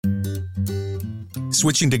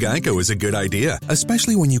Switching to Geico is a good idea,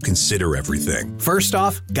 especially when you consider everything. First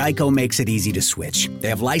off, Geico makes it easy to switch. They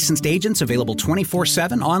have licensed agents available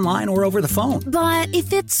 24/7 online or over the phone. But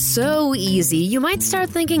if it's so easy, you might start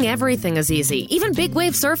thinking everything is easy, even big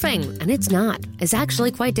wave surfing. And it's not. It's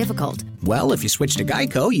actually quite difficult. Well, if you switch to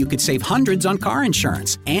Geico, you could save hundreds on car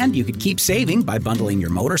insurance. And you could keep saving by bundling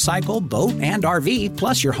your motorcycle, boat, and RV,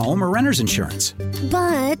 plus your home or renter's insurance.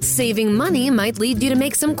 But saving money might lead you to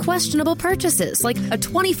make some questionable purchases, like a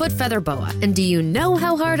 20-foot feather boa. And do you know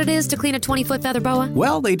how hard it is to clean a 20-foot feather boa?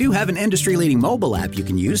 Well, they do have an industry-leading mobile app you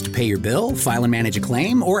can use to pay your bill, file and manage a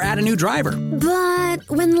claim, or add a new driver. But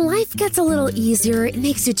when life gets a little easier, it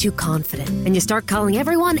makes you too confident, and you start calling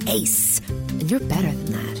everyone Ace. And you're better than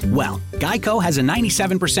that. Well, Geico has a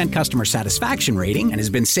 97% customer satisfaction rating and has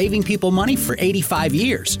been saving people money for 85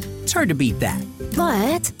 years. It's hard to beat that.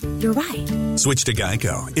 But you're right. Switch to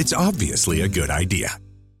Geico. It's obviously a good idea.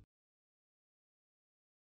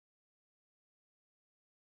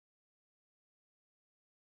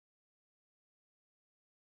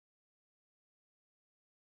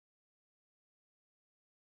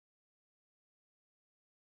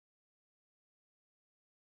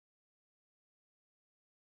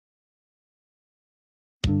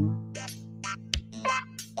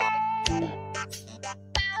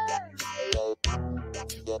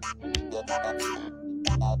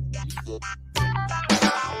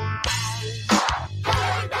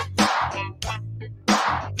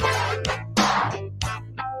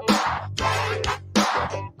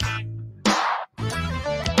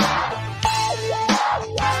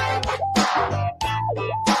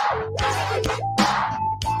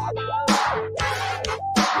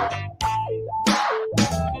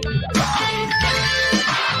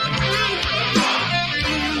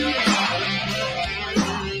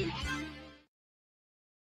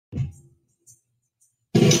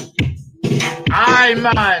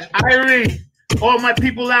 Man, Irene, all my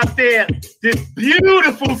people out there, this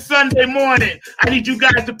beautiful Sunday morning, I need you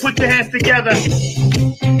guys to put your hands together.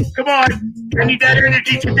 Come on, I need that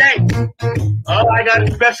energy today. Oh, I got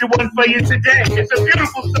a special one for you today. It's a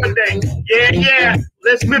beautiful Sunday. Yeah.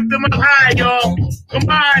 Let's lift them up high, y'all. Come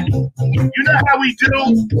on. You know how we do.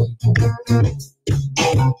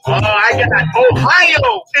 Oh, I got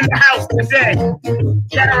Ohio in the house today.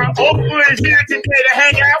 Kara Oakland is here today to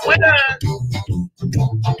hang out with us.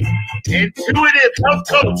 Intuitive health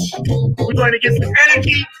coach. We're going to get some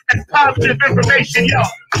energy and positive information, y'all.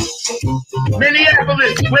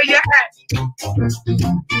 Minneapolis, where you at?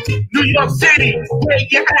 New York City, where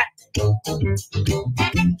you at?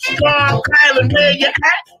 Strong Island, where you at?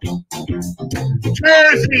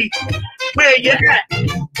 Jersey, where you at?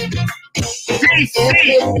 DC,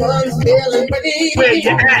 where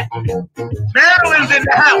you at? Maryland's in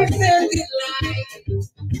the house.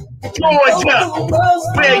 Georgia,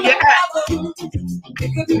 where you at?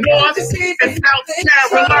 North and South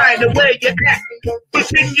Carolina, where you at?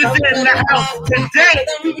 Virginia's in the house today.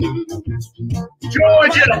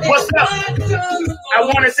 Georgia, what's up? I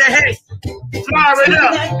want to say, hey, Florida,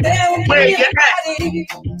 where you at?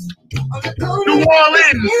 New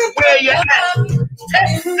Orleans, where you at?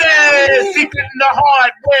 Texas, deep in the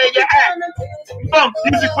heart, where you at? Funk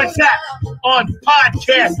Music with Zach on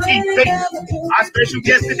Podcast TV. Our special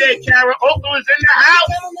guest today, Kara Oakland, is in the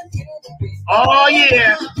house. Oh,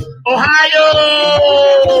 yeah. Ohio.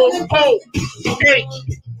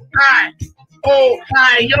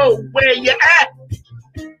 Ohio, where you at?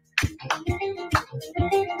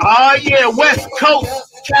 Oh, yeah. West Coast,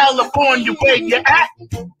 California, where you at?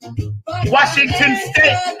 Washington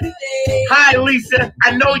State. Hi, Lisa.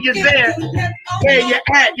 I know you're there. Where you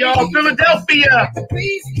at, y'all? Philadelphia.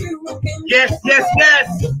 Yes.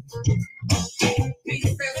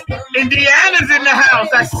 Indiana's in the house,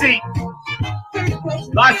 I see.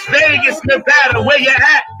 Las Vegas, Nevada, where you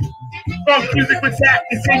at? Funk Music with Zach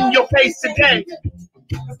is in your face today.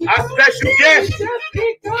 Our special guest,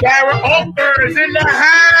 Kara Oakland, is in the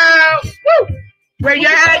house. Woo! Where you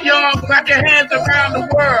at, y'all? Clap your hands around the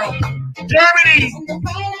world. Germany,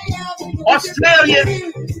 Australia,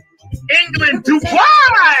 England,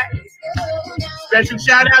 Dubai. Special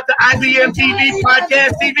shout out to IBM TV,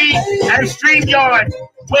 Podcast TV, and StreamYard.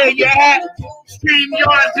 Where you at?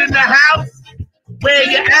 StreamYard's in the house. Where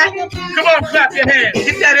you at? Come on, clap your hands.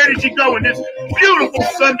 Get that energy going this beautiful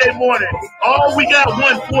Sunday morning. Oh, we got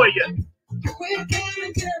one for you.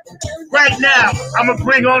 Right now, I'm going to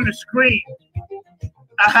bring on the screen.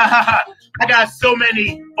 I got so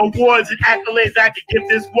many awards and accolades I could give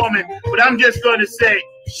this woman, but I'm just going to say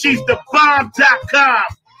she's the bomb.com.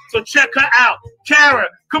 So check her out. Kara,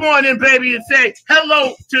 come on in, baby, and say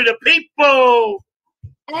hello to the people.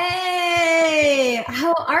 Hey,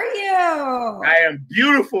 How are you? I am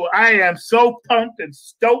beautiful. I am so pumped and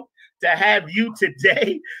stoked to have you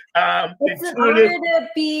today. It's an honor to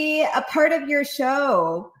be a part of your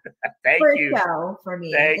show. Thank you. Show for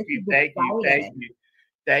me. Thank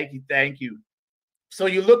you. So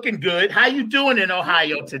you're looking good. How you doing in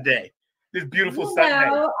Ohio today? This beautiful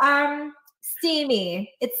Sunday.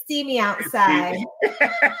 Steamy. It's steamy outside.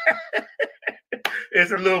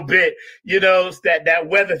 It's a little bit, it's that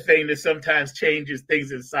weather thing that sometimes changes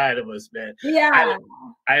things inside of us, man. Yeah.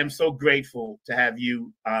 I am so grateful to have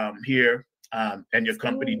you here and your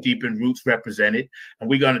company, Deep in Roots, represented. And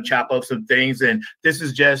we're going to chop up some things. And this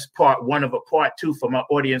is just part one of a part two for my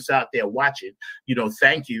audience out there watching.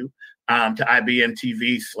 Thank you to IBM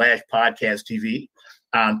TV /podcast TV.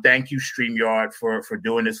 Thank you, StreamYard, for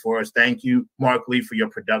doing this for us. Thank you, Mark Lee, for your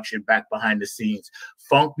production back behind the scenes.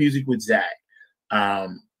 Funk Music with Zach.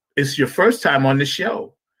 It's your first time on the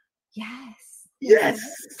show. Yes.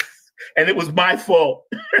 And it was my fault.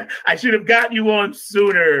 I should have gotten you on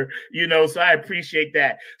sooner, so I appreciate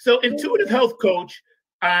that. So Intuitive Health Coach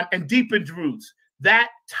and Deepened Roots, that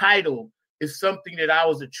title is something that I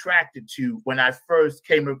was attracted to when I first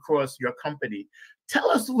came across your company.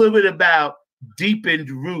 Tell us a little bit about Deepened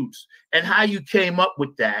Roots and how you came up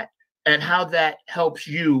with that and how that helps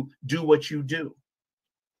you do what you do.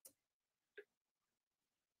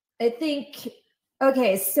 I think,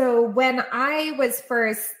 so when I was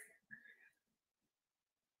first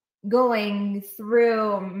going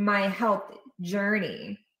through my health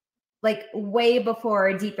journey, like way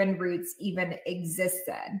before Deepened Roots even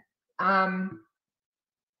existed, I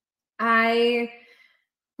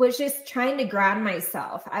was just trying to ground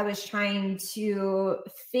myself. I was trying to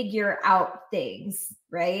figure out things,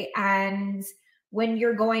 right? And when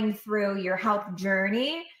you're going through your health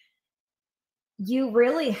journey, you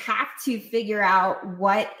really have to figure out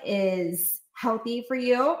what is healthy for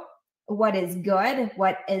you, what is good,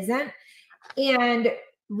 what isn't, and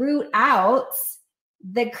root out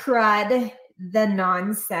the crud, the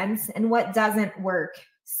nonsense, and what doesn't work.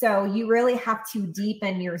 So you really have to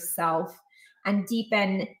deepen yourself and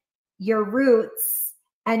deepen your roots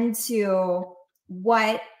into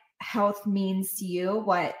what health means to you,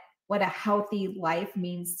 what a healthy life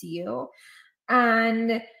means to you.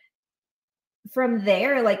 And from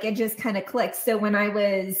there, it just kind of clicked. So when I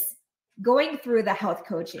was going through the health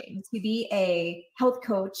coaching to be a health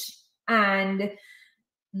coach and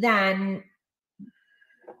then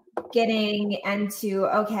getting into,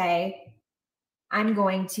 I'm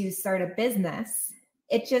going to start a business,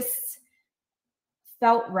 it just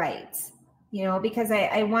felt right, because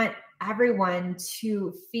I want everyone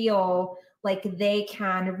to feel like they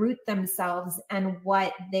can root themselves and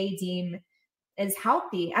what they deem is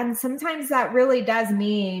healthy. And sometimes that really does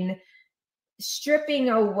mean stripping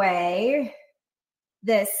away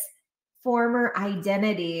this former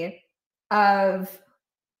identity of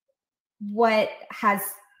what has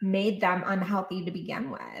made them unhealthy to begin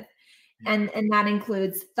with. And that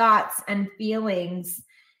includes thoughts and feelings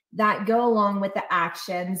that go along with the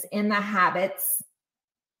actions and the habits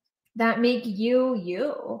that make you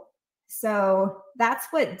you. So that's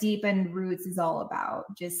what Deepened Roots is all about.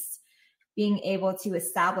 Just being able to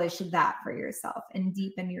establish that for yourself and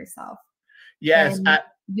deepen yourself. Yes.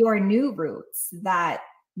 Your new roots that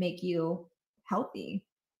make you healthy.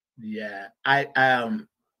 Yeah.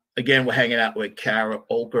 Again, we're hanging out with Kara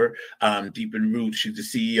Oker, Deepened Roots. She's the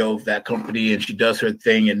CEO of that company, and she does her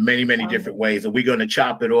thing in many, many different ways. And we're going to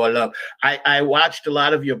chop it all up. I watched a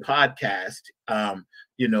lot of your podcast,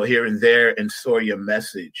 here and there, and saw your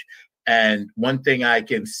message. And one thing I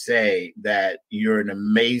can say that you're an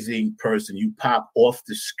amazing person. You pop off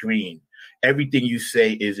the screen. Everything you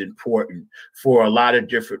say is important for a lot of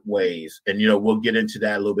different ways. And, we'll get into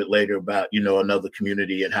that a little bit later about, another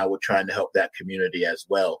community and how we're trying to help that community as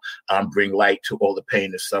well. Bring light to all the pain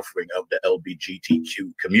and suffering of the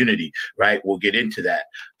LGBTQ community, right? We'll get into that.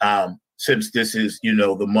 Since this is,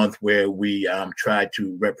 the month where we try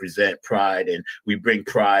to represent pride, and we bring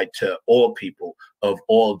pride to all people of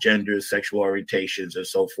all genders, sexual orientations, and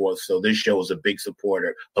so forth. So this show is a big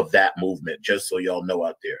supporter of that movement, just so y'all know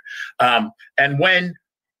out there. And when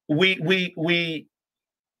we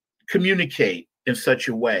communicate in such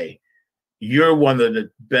a way, you're one of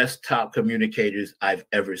the best top communicators I've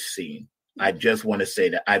ever seen. I just want to say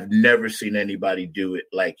that I've never seen anybody do it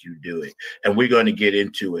like you do it. And we're going to get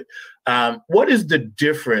into it. What is the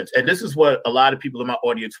difference? And this is what a lot of people in my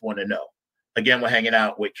audience want to know. Again, we're hanging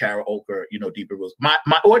out with Kara Oker, Deeper Roots. My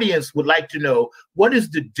audience would like to know, what is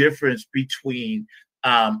the difference between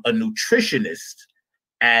a nutritionist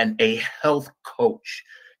and a health coach?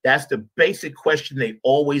 That's the basic question they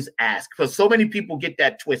always ask. Because so many people get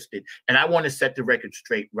that twisted. And I want to set the record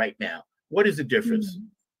straight right now. What is the difference?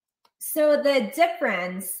 So the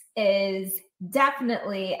difference is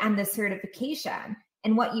definitely on the certification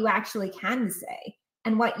and what you actually can say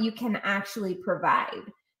and what you can actually provide.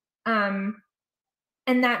 And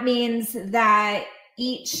that means that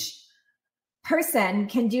each person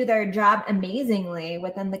can do their job amazingly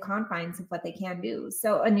within the confines of what they can do.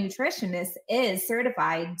 So a nutritionist is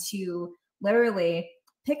certified to literally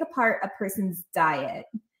pick apart a person's diet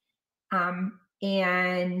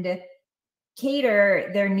and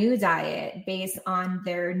cater their new diet based on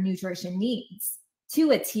their nutrition needs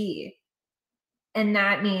to a T. And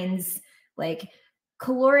that means like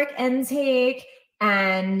caloric intake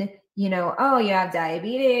and, you know, oh, you have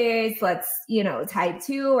diabetes, let's, you know, type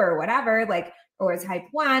 2 or whatever, like, or type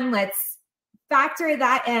 1, let's factor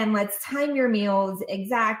that in. Let's time your meals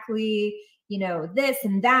exactly, you know, this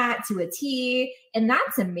and that to a T. And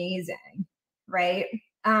that's amazing, right?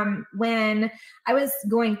 When I was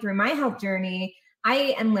going through my health journey,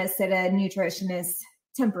 I enlisted a nutritionist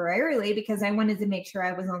temporarily because I wanted to make sure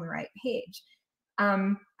I was on the right page.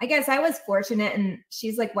 I guess I was fortunate, and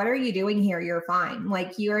she's like, what are you doing here? You're fine.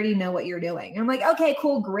 Like, you already know what you're doing. I'm like, okay,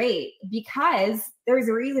 cool, great. Because there's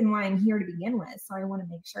a reason why I'm here to begin with. So I want to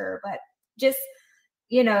make sure, but just,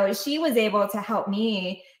 you know, she was able to help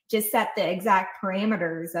me just set the exact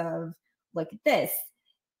parameters of, look at this,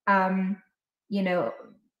 you know,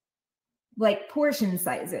 like portion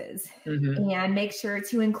sizes and make sure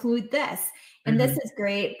to include this. And this is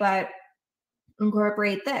great, but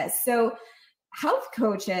incorporate this. So health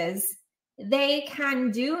coaches, they can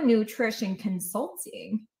do nutrition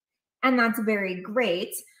consulting, and that's very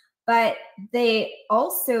great, but they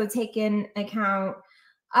also take in account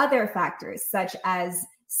other factors such as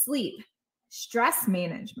sleep, stress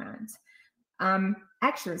management,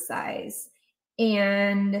 exercise,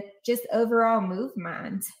 and just overall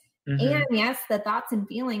movement. And yes, the thoughts and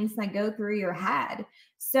feelings that go through your head.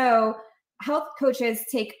 So health coaches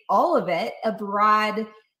take all of it, a broad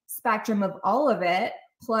spectrum of all of it,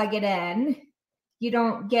 plug it in. You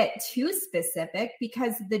don't get too specific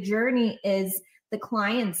because the journey is the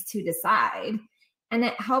clients to decide, and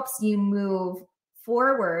it helps you move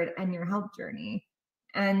forward on your health journey.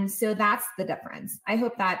 And so that's the difference. I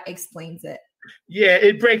hope that explains it. Yeah,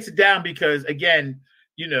 it breaks it down because, again,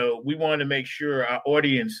 you know, we want to make sure our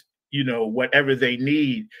audience, you know, whatever they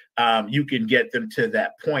need, you can get them to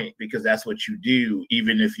that point, because that's what you do.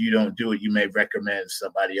 Even if you don't do it, you may recommend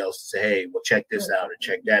somebody else to say, hey, well, check this out or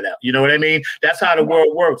check that out. You know what I mean? That's how the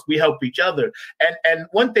world works. We help each other. And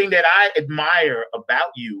one thing that I admire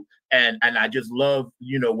about you, and I just love,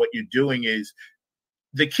 you know, what you're doing, is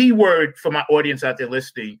the key word for my audience out there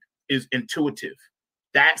listening is intuitive.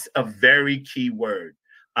 That's a very key word.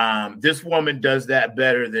 This woman does that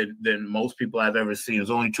better than most people I've ever seen. There's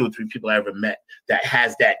only 2 or 3 people I ever met that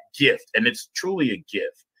has that gift. And it's truly a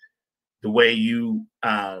gift, the way you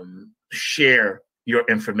share your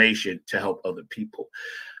information to help other people.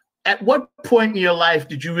 At what point in your life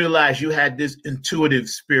did you realize you had this intuitive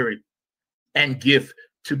spirit and gift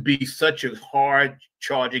to be such a hard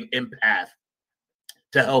charging empath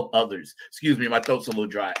to help others? Excuse me, my throat's a little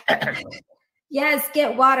dry. Yes,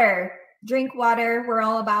 get water. Drink water. We're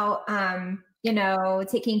all about, you know,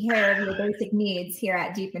 taking care of your basic needs here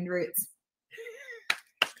at Deepened Roots.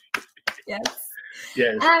 Yes.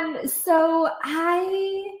 Yes. So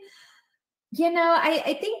I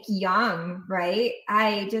think young, right?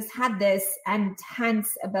 I just had this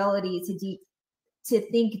intense ability to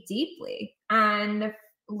think deeply, and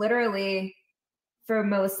literally for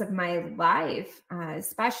most of my life,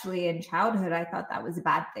 especially in childhood, I thought that was a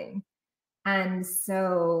bad thing. And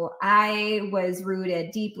so I was rooted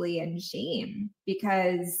deeply in shame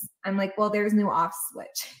because I'm like, well, there's no off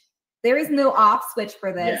switch. There is no off switch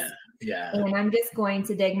for this. Yeah. And I'm just going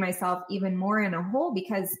to dig myself even more in a hole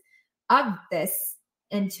because of this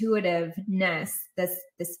intuitiveness, this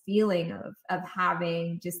feeling of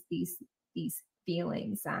having just these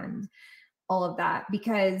feelings and all of that,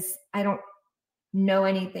 because I don't know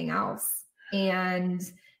anything else. And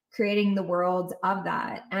creating the world of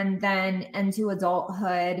that. And then into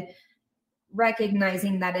adulthood,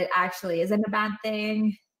 recognizing that it actually isn't a bad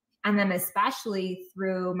thing. And then especially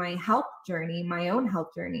through my health journey, my own health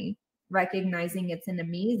journey, recognizing it's an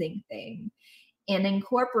amazing thing and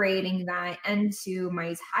incorporating that into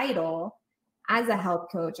my title as a health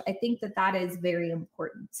coach. I think that is very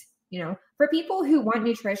important. You know, for people who want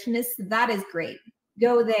nutritionists, that is great.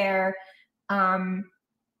 Go there.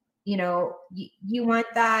 You know, you want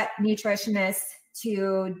that nutritionist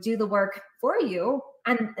to do the work for you,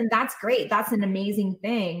 and that's great. That's an amazing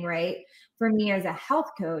thing, right? For me as a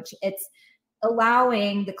health coach, it's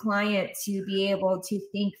allowing the client to be able to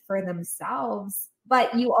think for themselves,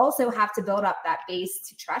 but you also have to build up that base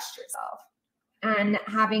to trust yourself. And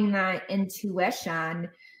having that intuition,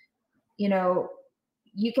 you know,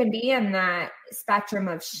 you can be in that spectrum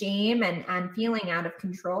of shame and feeling out of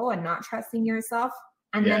control and not trusting yourself.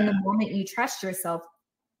 And then the moment you trust yourself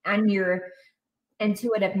and your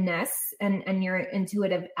intuitiveness and your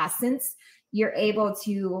intuitive essence, you're able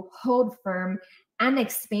to hold firm and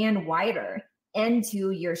expand wider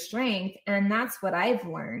into your strength. And that's what I've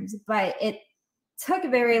learned. But it took a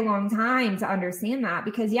very long time to understand that,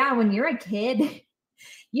 because when you're a kid,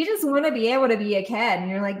 you just want to be able to be a kid, and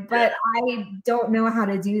you're like, but I don't know how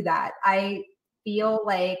to do that. I feel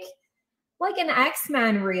like an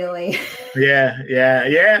X-Men, really. Yeah.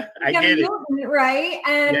 I get it. Right.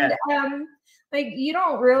 And like, you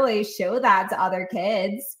don't really show that to other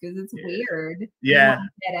kids because it's weird. Yeah.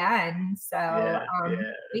 Get in. So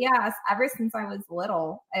yes, ever since I was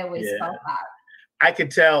little, I always felt that. I could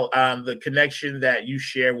tell the connection that you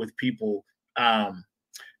share with people.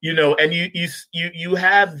 You know, and you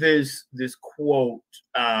have this quote,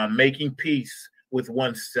 making peace with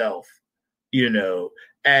oneself, you know,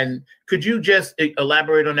 and could you just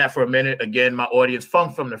elaborate on that for a minute? Again, my audience,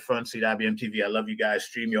 Funk from the Front Seat, IBM TV. I love you guys.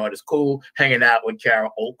 StreamYard is cool. Hanging out with Kara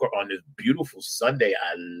Oker on this beautiful Sunday.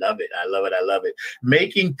 I love it. I love it. I love it.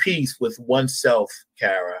 Making peace with oneself,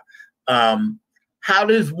 Kara. How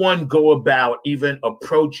does one go about even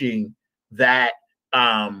approaching that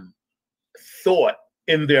thought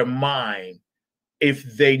in their mind if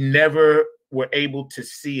they never were able to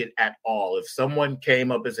see it at all? If someone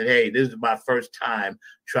came up and said, hey, this is my first time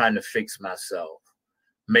trying to fix myself,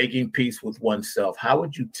 making peace with oneself, how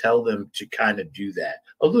would you tell them to kind of do that?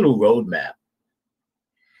 A little roadmap.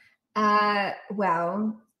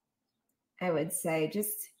 Well, I would say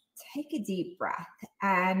just take a deep breath,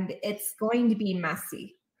 and it's going to be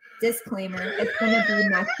messy. Disclaimer, it's going to be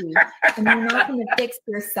messy, and you're not going to fix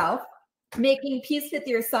yourself. Making peace with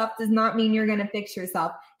yourself does not mean you're going to fix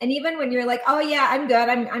yourself. And even when you're like, oh yeah, I'm good.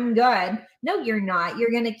 I'm good. No, you're not.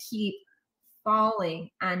 You're going to keep falling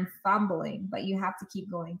and fumbling, but you have to keep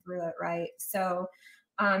going through it. Right. So,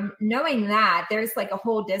 knowing that, there's like a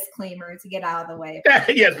whole disclaimer to get out of the way.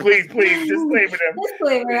 Yes, please. Disclaimer.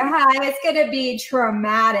 Disclaimer. Hi, it's going to be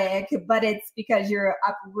traumatic, but it's because you're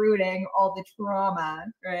uprooting all the trauma,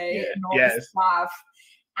 right? Yeah, and all the stuff,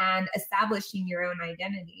 and establishing your own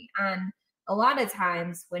identity. And a lot of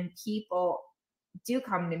times when people do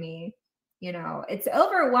come to me, you know, it's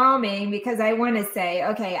overwhelming because I want to say,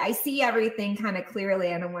 okay, I see everything kind of clearly,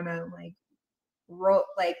 and I want to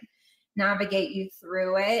navigate you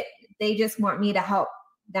through it. They just want me to help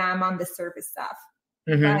them on the surface stuff.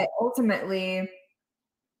 Mm-hmm. But ultimately,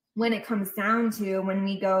 when it comes down to when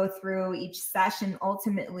we go through each session,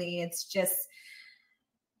 ultimately, it's just,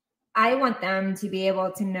 I want them to be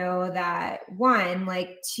able to know that, one,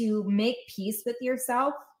 like, to make peace with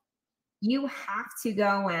yourself, you have to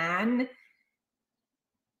go in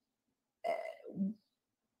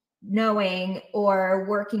knowing or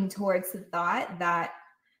working towards the thought that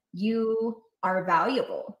you are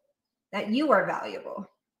valuable,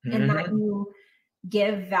 mm-hmm. and that you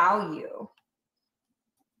give value.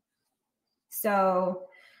 So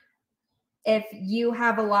if you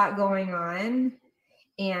have a lot going on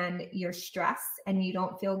and you're stressed and you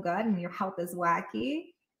don't feel good and your health is wacky,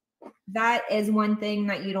 that is one thing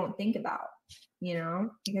that you don't think about, you know,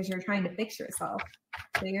 because you're trying to fix yourself.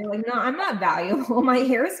 So you're like, no, I'm not valuable. My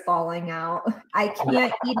hair is falling out. I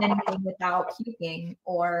can't eat anything without puking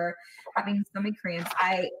or having stomach cramps.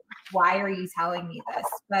 Why are you telling me this?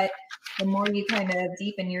 But the more you kind of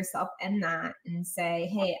deepen yourself in that and say,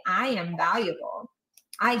 hey, I am valuable.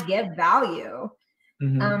 I give value.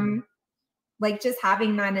 Mm-hmm. Like just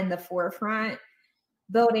having that in the forefront,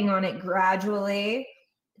 building on it gradually.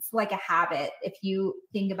 It's like a habit. If you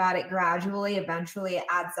think about it gradually, eventually it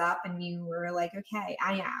adds up and you were like, okay,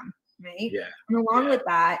 I am, right? Yeah. And along with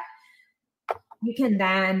that, you can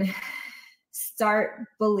then start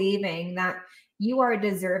believing that you are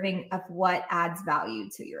deserving of what adds value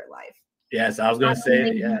to your life. Yes, I was going to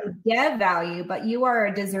say, you give value, but you are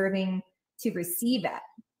deserving to receive it.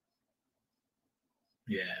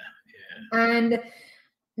 Yeah. And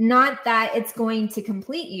not that it's going to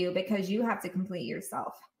complete you, because you have to complete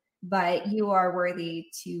yourself, but you are worthy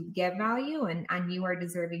to give value, and you are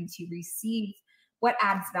deserving to receive what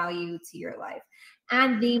adds value to your life.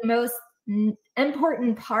 And the most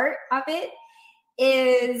important part of it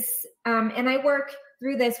is, and I work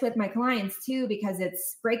through this with my clients too, because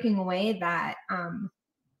it's breaking away that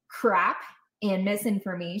crap and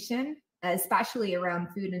misinformation, especially around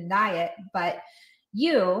food and diet. But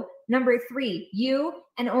you, number 3, you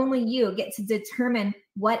and only you get to determine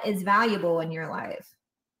what is valuable in your life.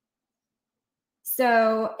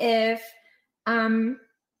 So if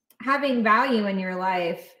having value in your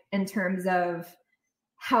life in terms of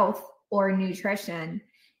health or nutrition,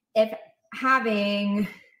 if having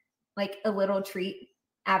like a little treat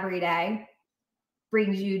every day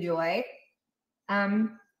brings you joy,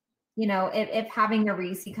 if having a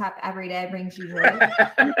Reese cup every day brings you joy,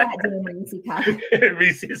 I'm not doing Reese cup.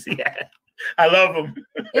 Reese's, yeah. I love them.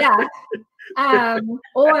 Yeah.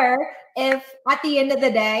 Or if at the end of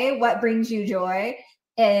the day, what brings you joy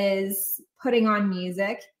is putting on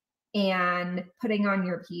music and putting on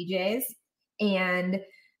your PJs and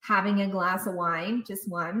having a glass of wine, just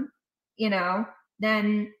one,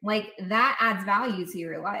 then like that adds value to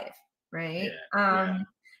your life, right?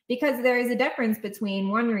 Because there is a difference between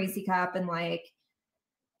one Reese cup and like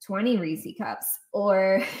 20 Reese cups,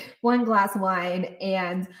 or one glass of wine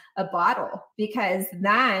and a bottle, because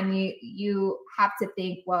then you have to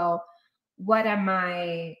think, well, what am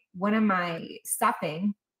I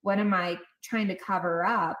stuffing? What am I trying to cover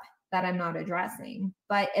up that I'm not addressing?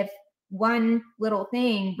 But if one little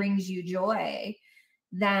thing brings you joy,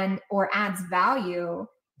 then, or adds value,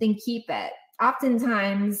 then keep it.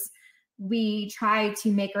 Oftentimes we try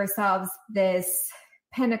to make ourselves this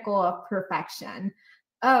pinnacle of perfection.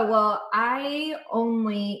 Oh, well, I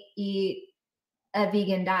only eat a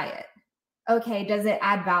vegan diet. Okay, does it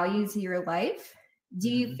add value to your life?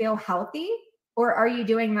 Do you feel healthy? Or are you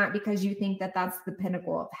doing that because you think that that's the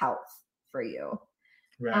pinnacle of health for you?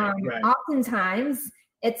 Right. Oftentimes,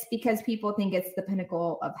 it's because people think it's the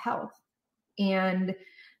pinnacle of health. And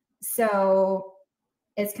so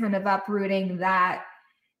it's kind of uprooting that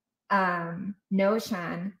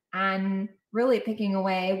notion and really picking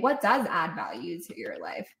away what does add value to your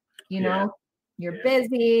life. You're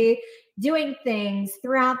busy doing things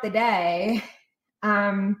throughout the day.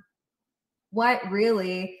 What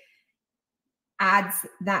really adds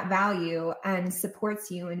that value and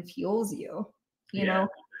supports you and fuels you? The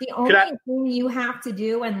only thing you have to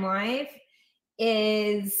do in life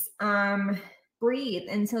is breathe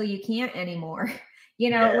until you can't anymore,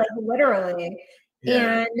 like literally.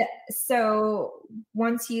 Yeah. And so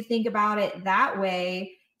once you think about it that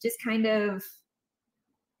way, just kind of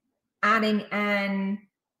adding in,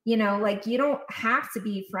 like you don't have to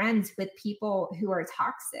be friends with people who are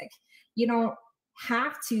toxic. You don't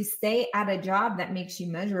have to stay at a job that makes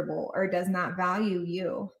you miserable or does not value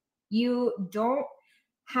you. You don't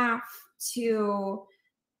have to,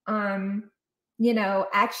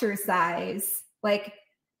 exercise like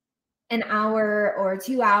an hour or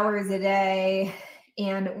 2 hours a day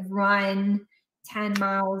and run 10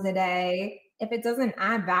 miles a day if it doesn't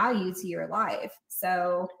add value to your life.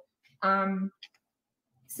 So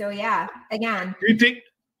yeah, again, you think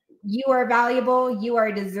you are valuable, you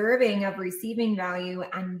are deserving of receiving value,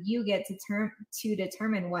 and you get to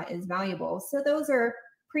determine what is valuable. So those are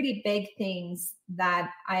pretty big things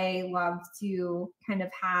that I love to kind of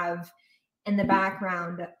have in the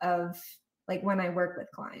background of like when I work with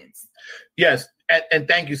clients. Yes. And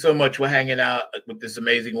thank you so much for hanging out with this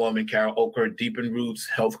amazing woman, Carol Oker, Deepen Roots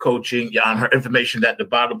Health Coaching. Yeah, on her information at the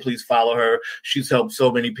bottom, please follow her. She's helped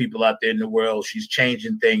so many people out there in the world. She's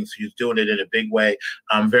changing things. She's doing it in a big way.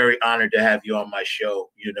 I'm very honored to have you on my show.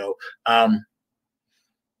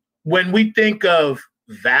 When we think of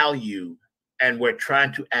value and we're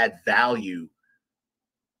trying to add value,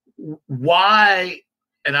 why,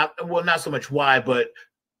 not so much why, but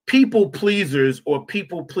people pleasers or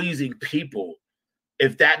people pleasing people,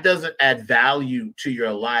 if that doesn't add value to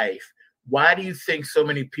your life, why do you think so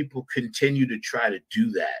many people continue to try to do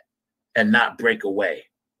that and not break away?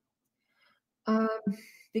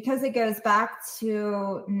 Because it goes back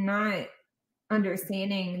to not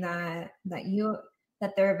understanding that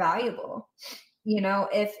they're valuable.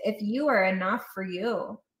 If you are enough for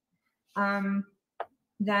you,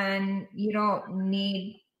 then you don't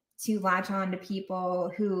need to latch on to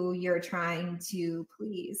people who you're trying to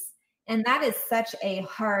please. And that is such a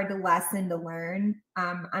hard lesson to learn.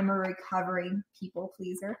 I'm a recovering people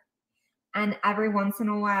pleaser. And every once in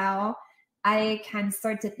a while, I can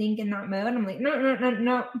start to think in that mode. I'm like,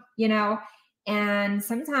 no, and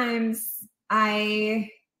sometimes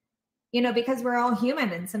because we're all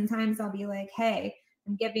human, and sometimes I'll be like, hey,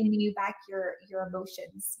 I'm giving you back your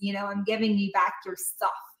emotions. I'm giving you back your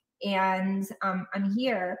stuff. And I'm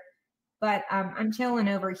here, but I'm chilling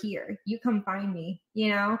over here. You come find me,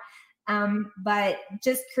 but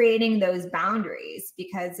just creating those boundaries,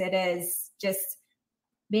 because it is just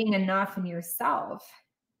being enough in yourself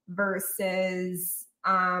versus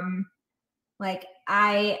like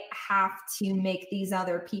I have to make these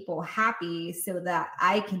other people happy so that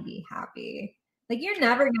I can be happy. Like you're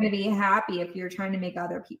never going to be happy if you're trying to make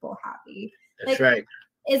other people happy. That's like, right.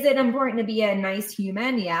 Is it important to be a nice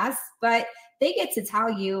human? Yes, but they get to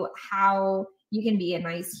tell you how you can be a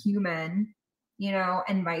nice human, you know,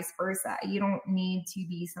 and vice versa. You don't need to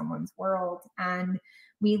be someone's world. And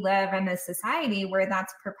we live in a society where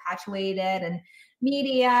that's perpetuated, and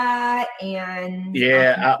media and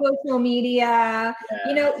social media,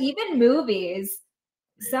 you know, even movies.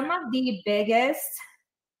 Some of the biggest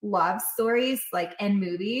love stories, like in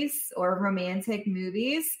movies or romantic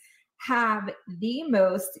movies, have the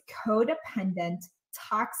most codependent,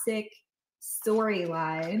 toxic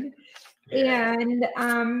storyline. Yeah. And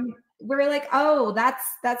we're like, oh,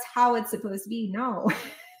 that's how it's supposed to be. No.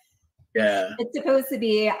 Yeah. It's supposed to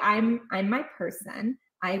be, I'm my person.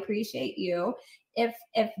 I appreciate you. If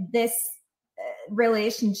this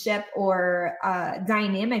relationship or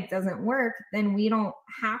dynamic doesn't work, then we don't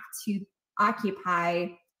have to occupy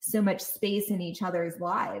so much space in each other's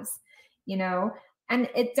lives, you know? And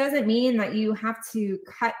it doesn't mean that you have to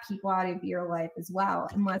cut people out of your life as well,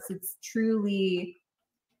 unless it's truly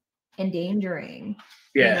endangering.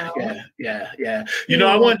 Yeah. You know,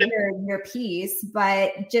 I want your peace,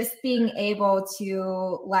 but just being able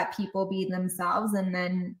to let people be themselves, and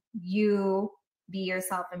then you be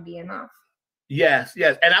yourself and be enough. Yes.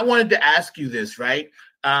 And I wanted to ask you this, right?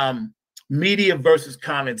 Media versus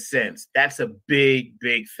common sense. That's a big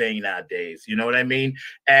thing nowadays. You know what I mean?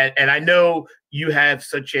 And I know you have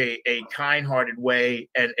such a kind-hearted way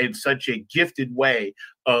and such a gifted way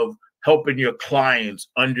of helping your clients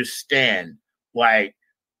understand, like,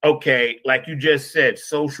 okay, like you just said,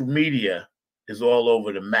 social media is all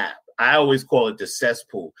over the map. I always call it the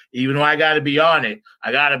cesspool. Even though I got to be on it,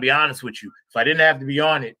 I got to be honest with you. If I didn't have to be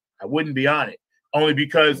on it, I wouldn't be on it. Only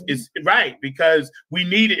because it's right, because we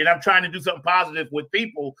need it. And I'm trying to do something positive with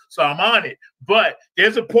people, so I'm on it. But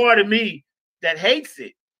there's a part of me that hates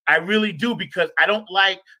it. I really do, because I don't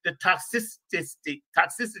like the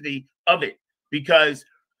toxicity of it, because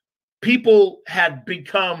people have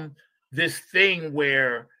become this thing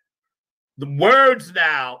where the words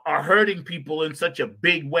now are hurting people in such a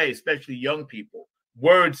big way, especially young people.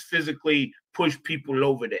 Words physically push people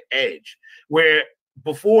over the edge, where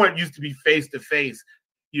before it used to be face to face,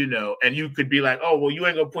 you know, and you could be like, oh, well, you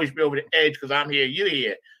ain't gonna push me over the edge because I'm here, you're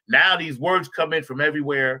here. Now these words come in from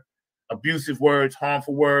everywhere, abusive words,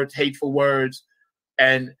 harmful words, hateful words.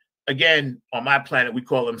 And again, on my planet, we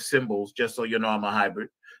call them symbols, just so you know I'm a hybrid.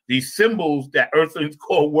 These symbols that Earthlings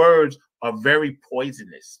call words are very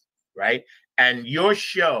poisonous, right? And your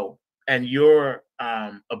show and your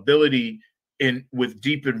ability with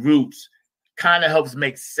Deepened Roots kind of helps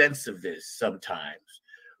make sense of this sometimes.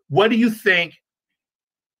 What do you think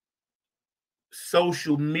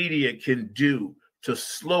social media can do to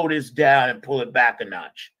slow this down and pull it back a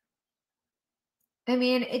notch? I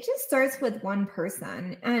mean, it just starts with one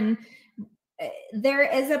person. And there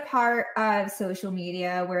is a part of social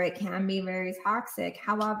media where it can be very toxic.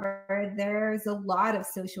 However, there's a lot of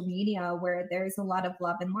social media where there's a lot of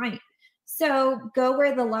love and light. So go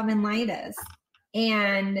where the love and light is,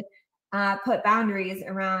 and put boundaries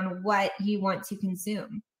around what you want to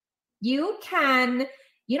consume. You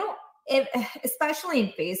don't, especially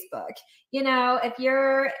in Facebook, you know, if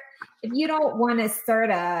you don't want to start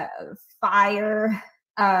a fire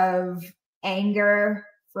of anger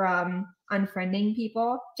from unfriending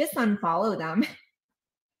people, just unfollow them.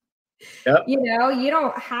 Yep. You know, you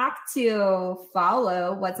don't have to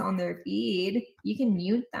follow what's on their feed. You can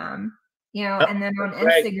mute them, you know, and then on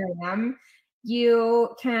Instagram,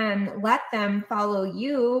 you can let them follow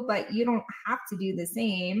you, but you don't have to do the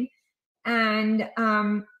same. And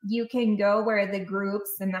you can go where the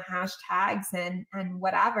groups and the hashtags and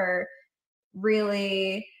whatever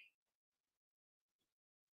really,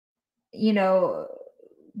 you know,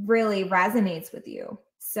 really resonates with you.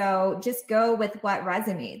 So just go with what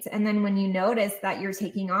resonates. And then when you notice that you're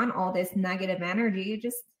taking on all this negative energy, you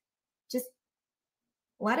just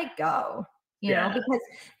let it go. You know, because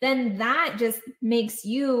then that just makes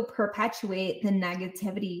you perpetuate the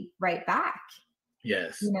negativity right back.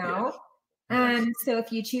 Yes. You know? Yes. And so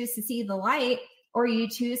if you choose to see the light, or you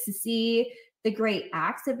choose to see the great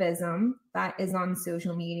activism that is on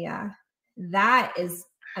social media, that is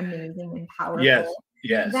amazing and powerful.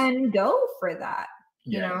 Yes. Then go for that.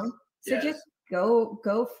 You know? So just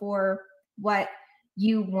go for what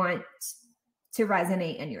you want to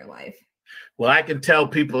resonate in your life. Well, I can tell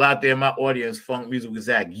people out there in my audience, Funk Music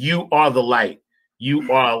Exec, you are the light.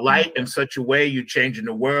 You are a light in such a way. You're changing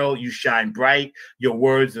the world. You shine bright. Your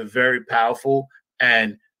words are very powerful.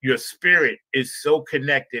 And your spirit is so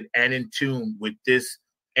connected and in tune with this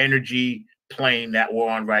energy plane that we're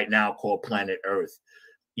on right now called planet Earth.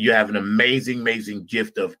 You have an amazing, amazing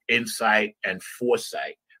gift of insight and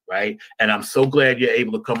foresight, right? And I'm so glad you're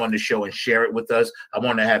able to come on the show and share it with us. I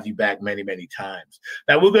want to have you back many, many times.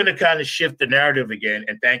 Now, we're going to kind of shift the narrative again.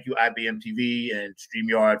 And thank you, IBM TV and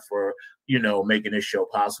StreamYard, for, making this show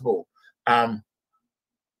possible.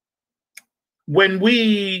 When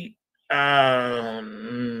we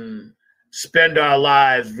spend our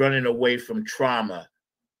lives running away from trauma,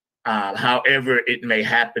 however it may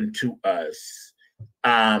happen to us,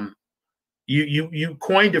 you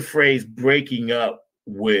coined the phrase breaking up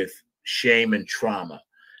with shame and trauma.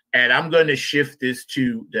 And I'm going to shift this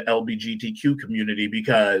to the LGBTQ community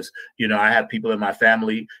because, I have people in my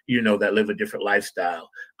family, that live a different lifestyle.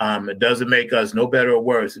 It doesn't make us no better or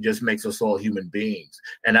worse. It just makes us all human beings.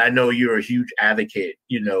 And I know you're a huge advocate,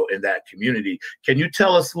 in that community. Can you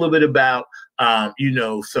tell us a little bit about,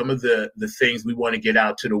 some of the things we want to get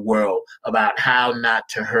out to the world about how not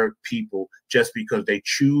to hurt people just because they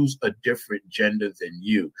choose a different gender than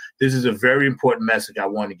you? This is a very important message I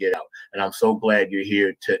want to get out. And I'm so glad you're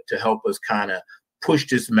here to help us kind of push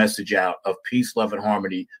this message out of peace, love, and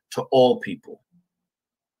harmony to all people.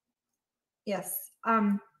 Yes.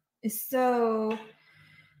 So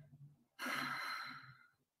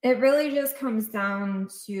it really just comes down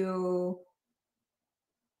to,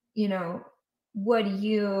 would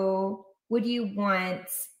you want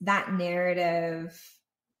that narrative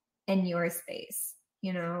in your space?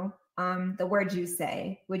 The words you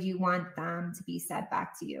say, would you want them to be said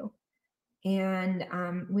back to you? And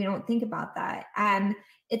we don't think about that. And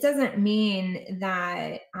it doesn't mean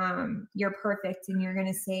that you're perfect and you're going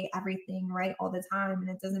to say everything right all the time. And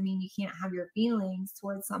it doesn't mean you can't have your feelings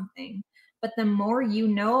towards something. But the more you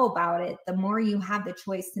know about it, the more you have the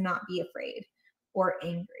choice to not be afraid or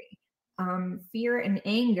angry. Fear and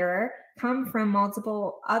anger come from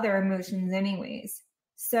multiple other emotions anyways.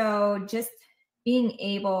 So just being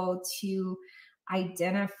able to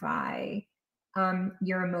identify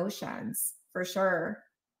your emotions for sure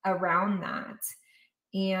around that.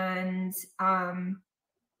 And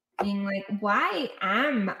being like, why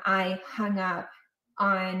am I hung up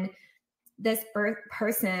on this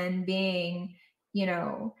person being,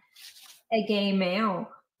 a gay male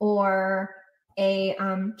or a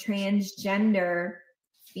transgender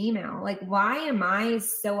female? Like, why am I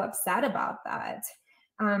so upset about that?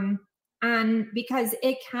 And because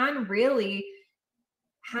it can really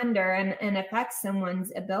hinder and affect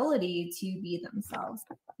someone's ability to be themselves.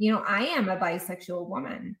 I am a bisexual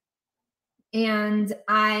woman, and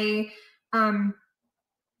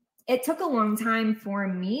it took a long time for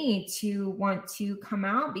me to want to come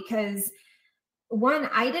out because, one,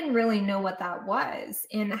 I didn't really know what that was,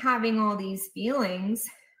 and having all these feelings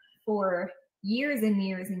for years and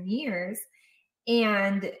years and years,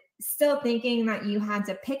 and still thinking that you had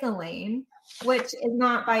to pick a lane, which is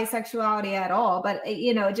not bisexuality at all, but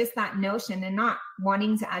just that notion, and not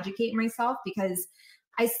wanting to educate myself because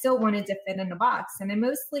I still wanted to fit in a box. And I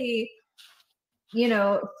mostly,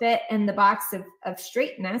 fit in the box of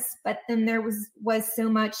straightness, but then there was so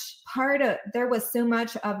much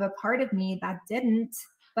of a part of me that didn't,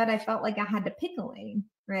 but I felt like I had to pick a lane.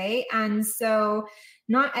 Right. And so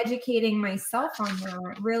not educating myself on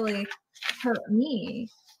that really hurt me.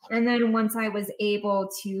 And then once I was able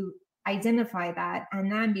to identify that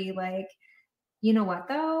and then be like, you know what,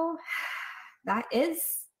 though, that is,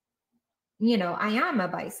 I am a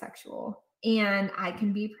bisexual and I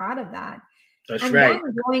can be proud of that. That's and right.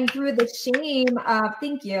 Then going through the shame of,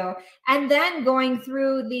 thank you. And then going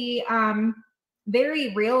through the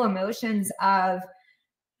very real emotions of,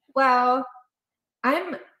 well,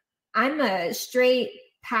 I'm a straight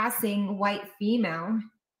passing white female.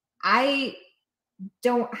 I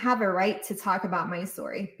don't have a right to talk about my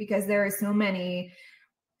story because there are so many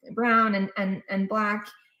brown and Black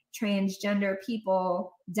transgender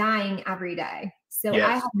people dying every day. So yes.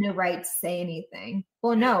 I have no right to say anything.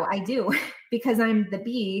 Well, no, I do, because I'm the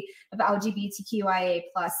B of LGBTQIA+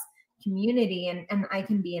 community, and I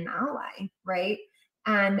can be an ally, right?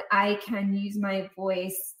 And I can use my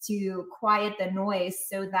voice to quiet the noise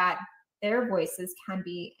so that their voices can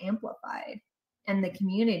be amplified in the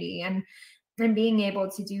community, and being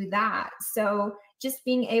able to do that. So just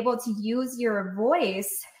being able to use your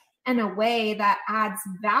voice in a way that adds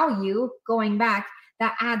value, going back,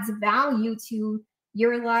 that adds value to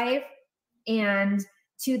your life and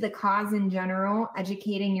to the cause in general,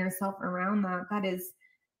 educating yourself around that.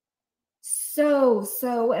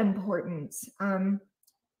 So important.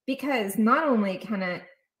 Because not only can it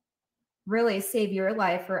really save your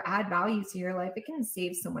life or add value to your life, it can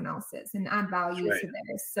save someone else's and add value to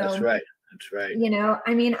theirs. So That's right.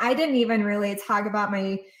 I mean, I didn't even really talk about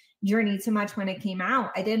my journey too much when it came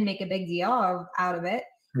out. I didn't make a big deal out of it.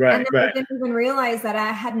 Right. And then I didn't even realize that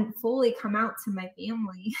I hadn't fully come out to my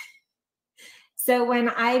family. So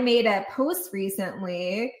when I made a post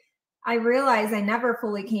recently, I realized I never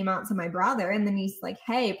fully came out to my brother. And then he's like,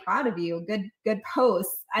 hey, proud of you. Good post.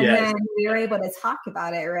 And then we were able to talk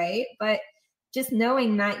about it. Right. But just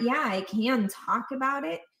knowing that, yeah, I can talk about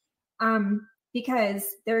it. Because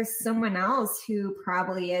there's someone else who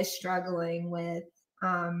probably is struggling with,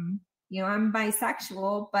 I'm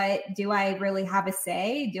bisexual, but do I really have a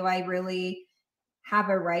say? Do I really have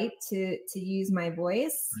a right to use my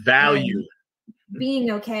voice? Value. Being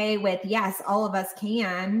okay with, yes, all of us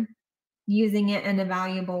can, using it in a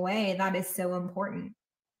valuable way, that is so important.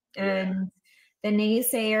 And the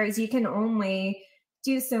naysayers, you can only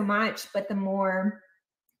do so much, but the more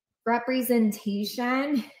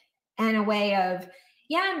representation and a way of,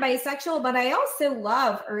 I'm bisexual, but I also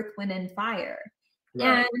love Earth, Wind, and Fire.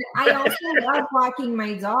 Right. And I also love walking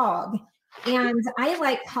my dog. And I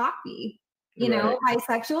like coffee.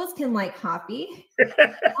 Bisexuals can like coffee.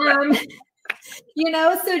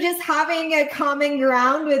 So just having a common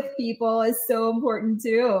ground with people is so important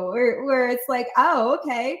too, where it's like, oh,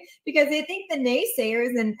 okay. Because I think the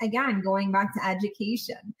naysayers, and again, going back to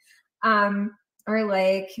education, are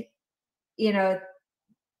like,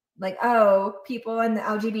 oh, people in the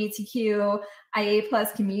LGBTQIA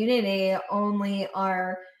plus community only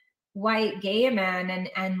are white gay men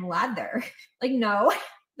and leather. Like, no,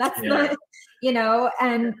 that's not,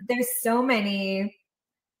 and there's so many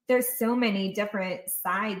different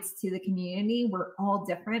sides to the community. We're all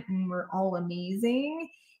different and we're all amazing.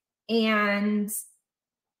 And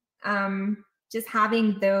just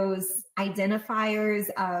having those identifiers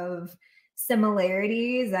of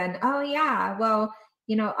similarities and, oh yeah, well,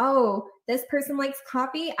 this person likes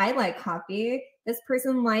coffee. I like coffee. This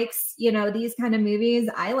person likes, these kind of movies.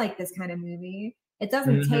 I like this kind of movie. It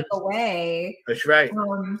doesn't take away That's right.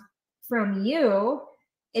 From you.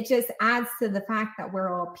 It just adds to the fact that we're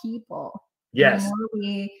all people. Yes. The more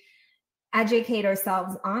we educate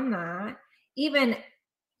ourselves on that, even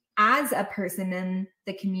as a person in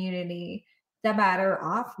the community, the better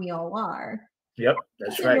off we all are. Yep,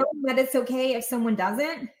 that's right. Knowing that it's okay if someone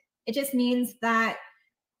doesn't, it just means that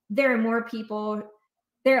there are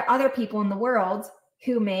other people in the world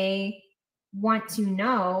who may want to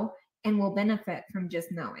know and will benefit from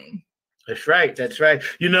just knowing. That's right.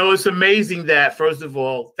 It's amazing that, first of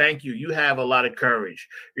all, thank you. You have a lot of courage.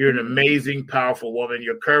 You're an amazing, powerful woman.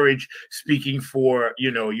 Your courage speaking for,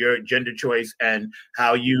 your gender choice and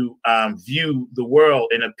how you view the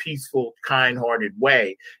world in a peaceful, kind-hearted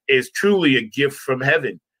way is truly a gift from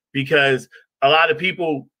heaven, because a lot of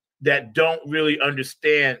people that don't really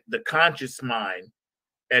understand the conscious mind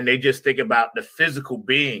and they just think about the physical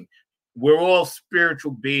being. We're all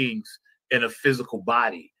spiritual beings in a physical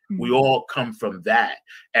body. We all come from that.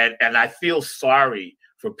 And I feel sorry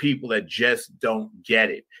for people that just don't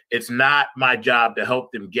get it. It's not my job to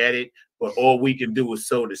help them get it, but all we can do is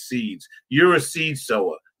sow the seeds. You're a seed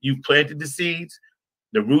sower. You've planted the seeds.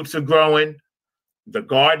 The roots are growing. The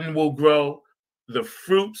garden will grow. The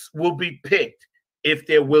fruits will be picked if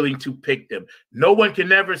they're willing to pick them. No one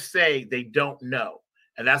can ever say they don't know.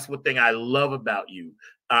 And that's one thing I love about you.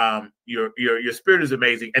 Your spirit is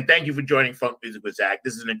amazing. And thank you for joining Funk Music with Zach.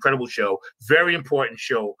 This is an incredible show, very important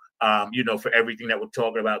show, for everything that we're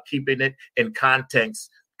talking about, keeping it in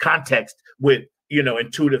context with,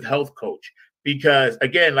 intuitive health coach. Because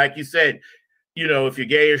again, like you said, if you're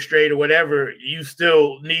gay or straight or whatever, you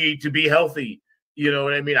still need to be healthy. You know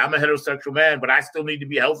what I mean? I'm a heterosexual man, but I still need to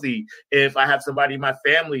be healthy. If I have somebody in my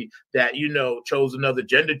family that, chose another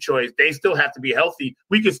gender choice, they still have to be healthy.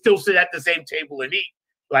 We can still sit at the same table and eat.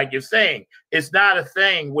 Like you're saying, it's not a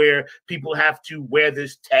thing where people have to wear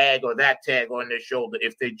this tag or that tag on their shoulder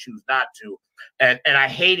if they choose not to. And I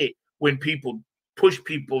hate it when people push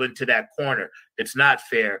people into that corner. It's not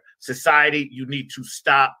fair. Society, you need to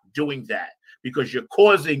stop doing that because you're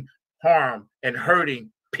causing harm and hurting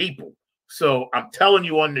people. So I'm telling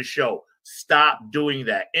you on the show, stop doing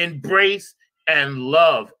that. Embrace and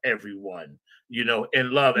love everyone,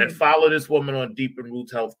 and love and follow this woman on Deep and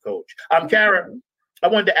Roots Health Coach. I'm Karen. I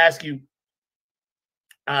wanted to ask you,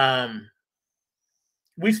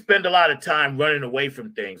 we spend a lot of time running away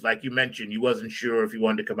from things. Like you mentioned, you wasn't sure if you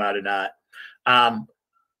wanted to come out or not.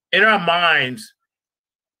 In our minds,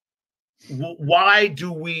 why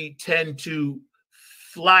do we tend to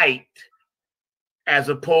flight as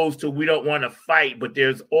opposed to we don't want to fight, but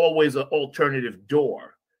there's always an alternative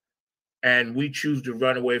door. And we choose to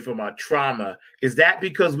run away from our trauma. Is that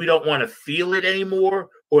because we don't want to feel it anymore?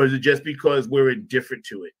 Or is it just because we're indifferent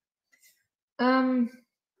to it?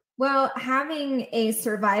 Well, having a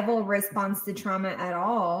survival response to trauma at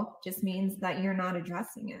all just means that you're not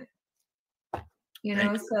addressing it.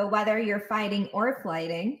 So whether you're fighting or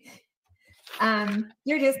flighting,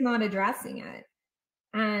 you're just not addressing it.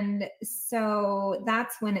 And so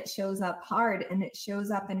that's when it shows up hard, and it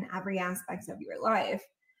shows up in every aspect of your life.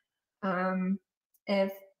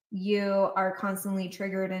 If you are constantly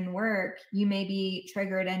triggered in work, you may be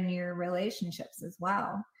triggered in your relationships as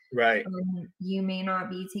well. Right. You may not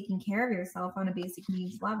be taking care of yourself on a basic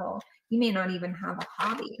needs level. You may not even have a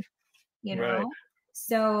hobby, Right.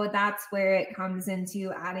 So that's where it comes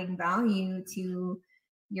into adding value to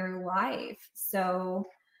your life. So,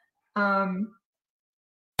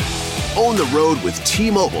 Own the road with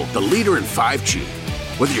T-Mobile, the leader in 5G.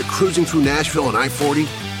 Whether you're cruising through Nashville on I-40,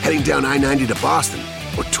 heading down I-90 to Boston,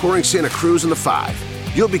 or touring Santa Cruz in the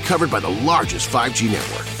 5, you'll be covered by the largest 5G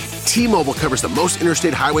network. T-Mobile covers the most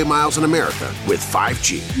interstate highway miles in America with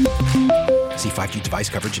 5G. See 5G device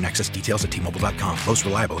coverage and access details at T-Mobile.com. Most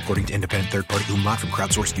reliable according to independent third-party Ookla from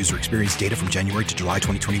crowdsourced user experience data from January to July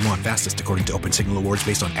 2021. Fastest according to OpenSignal Awards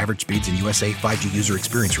based on average speeds in USA. 5G user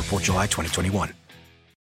experience report July 2021.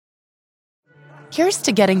 Here's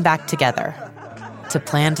to getting back together. To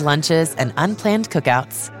planned lunches and unplanned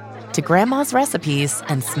cookouts. To grandma's recipes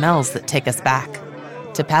and smells that take us back.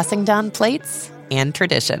 To passing down plates and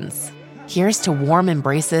traditions. Here's to warm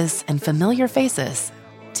embraces and familiar faces.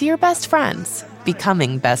 To your best friends,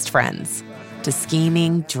 becoming best friends. To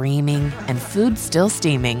scheming, dreaming, and food still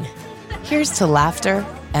steaming. Here's to laughter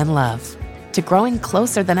and love. To growing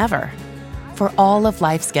closer than ever. For all of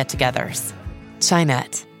life's get-togethers.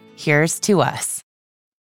 Chinette, here's to us.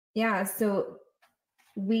 Yeah, so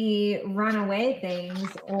we run away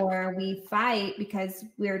things or we fight because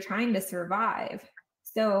we're trying to survive.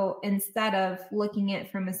 So instead of looking at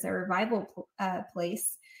it from a survival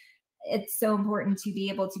place, it's so important to be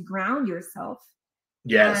able to ground yourself.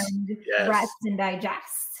 Yes. And yes. rest and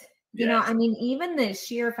digest. Even the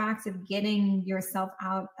sheer fact of getting yourself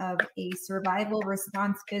out of a survival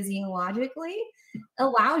response physiologically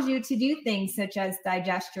allows you to do things such as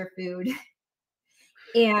digest your food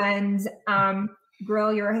and grow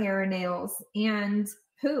your hair and nails and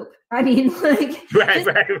poop. Basic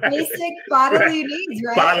bodily needs,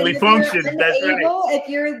 right? Bodily functions. That's right. If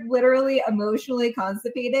you're literally emotionally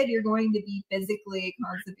constipated, you're going to be physically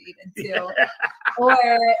constipated too. Or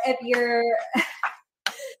if you're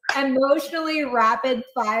emotionally rapid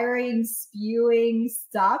firing, spewing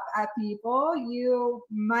stuff at people, you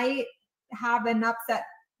might have an upset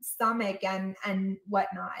stomach and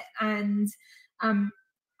whatnot, and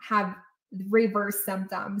have reverse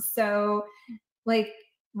symptoms. So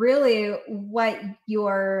really what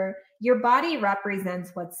your body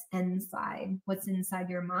represents what's inside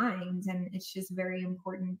your mind. And it's just very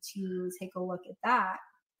important to take a look at that.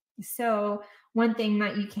 So one thing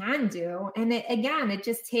that you can do, and it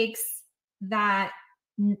just takes that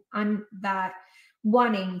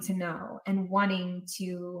wanting to know and wanting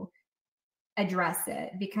to address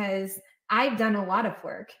it, because I've done a lot of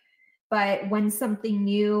work, but when something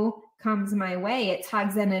new comes my way, it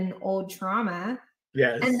tugs in an old trauma.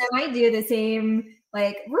 Yes. And then I do the same,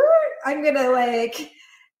 I'm going to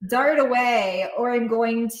dart away, or I'm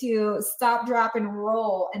going to stop, drop, and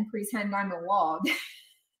roll and pretend I'm a log.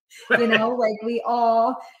 We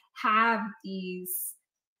all have these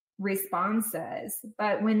responses,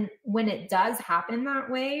 but when it does happen that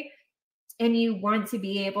way, and you want to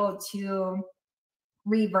be able to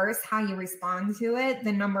reverse how you respond to it,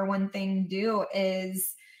 the number one thing to do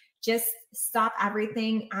is just stop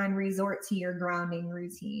everything and resort to your grounding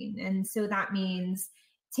routine. And so that means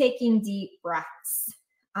taking deep breaths,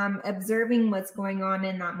 observing what's going on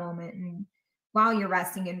in that moment and while you're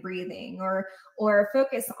resting and breathing, or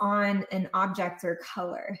focus on an object or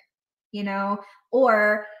color,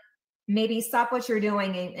 or maybe stop what you're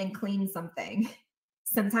doing and clean something.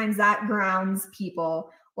 Sometimes that grounds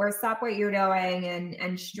people. Or stop what you're doing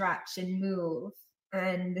and stretch and move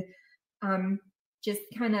and just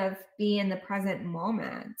kind of be in the present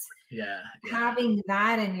moment. Yeah. Having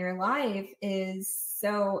that in your life is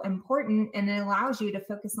so important, and it allows you to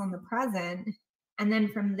focus on the present. And then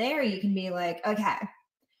from there, you can be like, okay,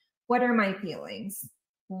 what are my feelings?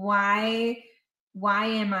 Why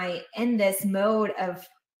am I in this mode of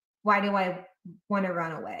why do I want to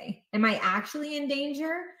run away? Am I actually in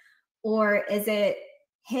danger? Or is it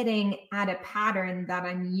hitting at a pattern that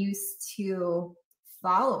I'm used to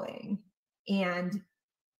following? and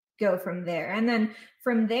go from there. And then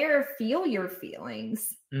from there, feel your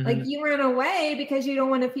feelings. Mm-hmm. Like you run away because you don't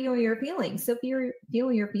want to feel your feelings. So feel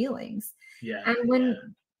your feelings. Yeah. And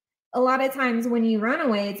when a lot of times when you run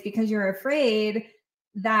away, it's because you're afraid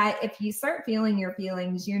that if you start feeling your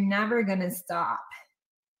feelings, you're never going to stop.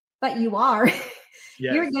 But you are.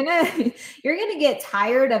 Yes. You're gonna get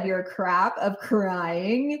tired of your crap of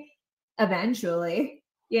crying eventually.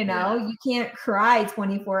 You know, you can't cry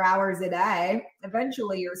 24 hours a day.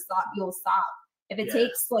 Eventually you'll stop. If it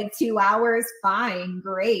takes like 2 hours, fine,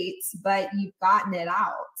 great, but you've gotten it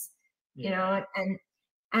out. You know,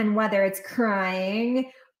 and whether it's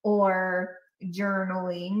crying or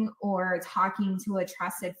journaling or talking to a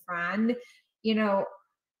trusted friend, you know,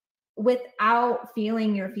 without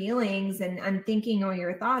feeling your feelings and thinking all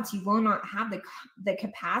your thoughts, you will not have the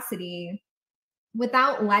capacity.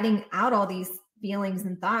 Without letting out all these feelings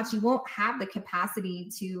and thoughts, you won't have the capacity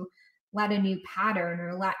to let a new pattern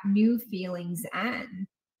or let new feelings in.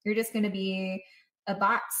 You're just going to be a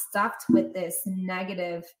box stuffed with this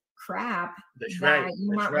negative crap that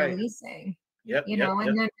you're not releasing. And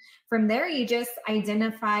then from there, you just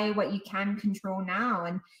identify what you can control now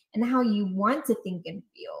and how you want to think and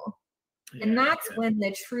feel. And that's when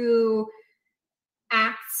the true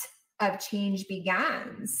act of change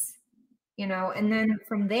begins, you know, and then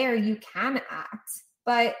from there you can act,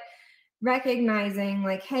 but recognizing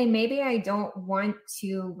like, hey, maybe I don't want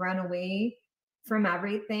to run away from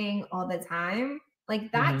everything all the time. Like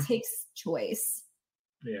that takes choice.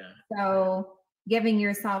 Yeah. So giving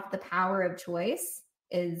yourself the power of choice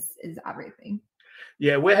is everything.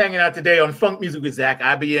 Yeah, we're hanging out today on Funk Music with Zach,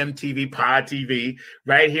 IBM TV, Pod TV,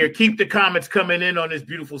 right here. Keep the comments coming in on this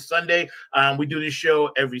beautiful Sunday. We do this show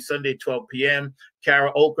every Sunday, 12 p.m.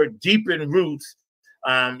 Kara Olker, Deep in Roots.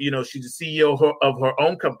 You know, she's the CEO of her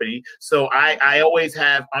own company. So I always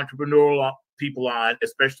have entrepreneurial people on,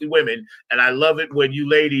 especially women. And I love it when you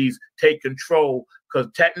ladies take control,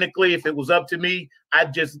 because technically, if it was up to me,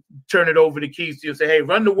 I'd just turn it over the keys to you and say, hey,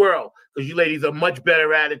 run the world, because you ladies are much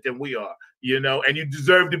better at it than we are. You know, and you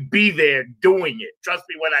deserve to be there doing it. Trust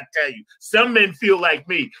me when I tell you. Some men feel like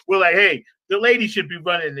me. We're like, hey, the lady should be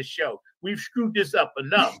running the show. We've screwed this up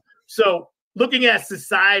enough. So looking at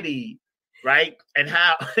society, right, and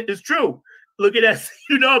how it's true. Look at us.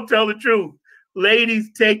 You know, I'm telling the truth. Ladies,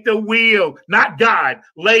 take the wheel. Not God.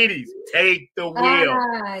 Ladies, take the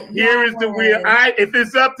wheel. Here is the wheel. If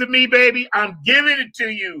it's up to me, baby, I'm giving it to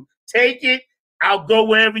you. Take it. I'll go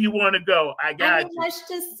wherever you want to go. I got you. Let's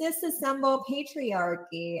just disassemble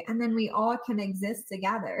patriarchy, and then we all can exist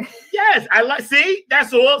together. Yes, see,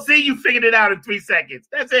 that's all. See, you figured it out in 3 seconds.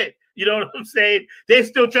 That's it. You know what I'm saying? They're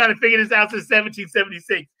still trying to figure this out since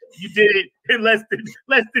 1776. You did it in less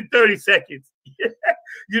than 30 seconds.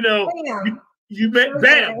 You know, you meant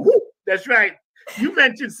bam. Woo, that's right. You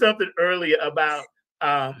mentioned something earlier about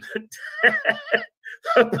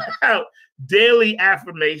about daily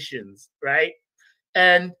affirmations, right?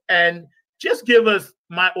 And just give us,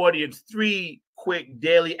 my audience, 3 quick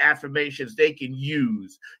daily affirmations they can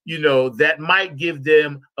use, you know, that might give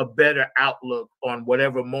them a better outlook on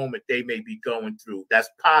whatever moment they may be going through. That's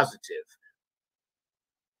positive.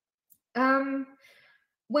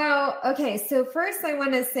 Well, okay. So first I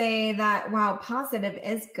want to say that while positive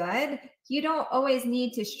is good, you don't always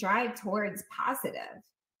need to strive towards positive,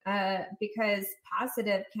 because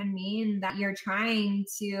positive can mean that you're trying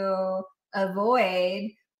to avoid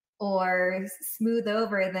or smooth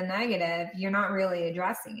over the negative. You're not really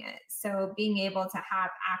addressing it. So being able to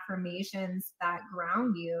have affirmations that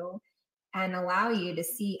ground you and allow you to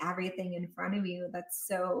see everything in front of you, that's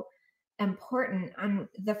so important. And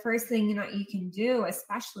the first thing that you can do,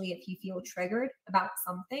 especially if you feel triggered about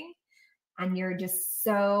something and you're just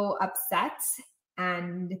so upset,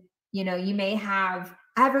 and you know, you may have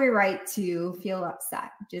every right to feel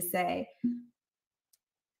upset, just say,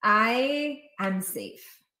 I am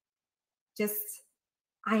safe.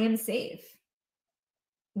 I am safe.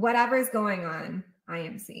 Whatever's going on, I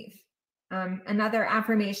am safe. Another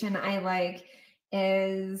affirmation I like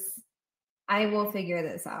is, I will figure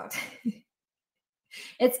this out.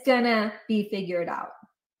 It's gonna be figured out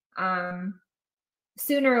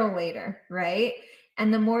sooner or later, right?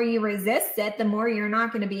 And the more you resist it, the more you're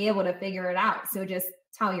not going to be able to figure it out. So just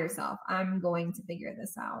tell yourself, I'm going to figure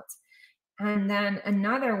this out. And then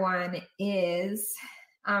another one is,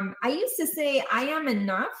 I used to say I am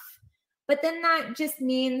enough, but then that just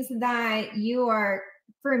means that you are,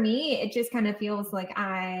 for me, it just kind of feels like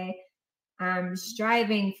I am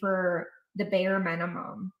striving for the bare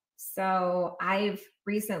minimum. So I've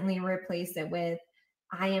recently replaced it with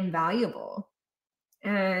I am valuable,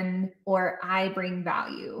 or I bring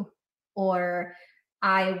value. or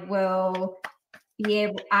I will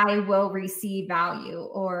receive value,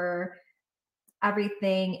 or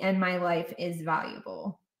everything in my life is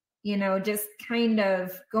valuable. You know, just kind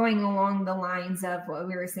of going along the lines of what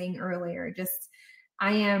we were saying earlier. Just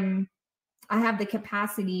I have the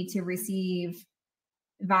capacity to receive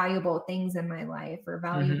valuable things in my life, or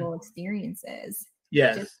valuable experiences.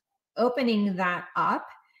 Yes. Just opening that up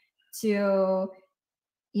to,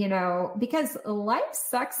 you know, because life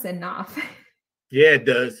sucks enough. Yeah, it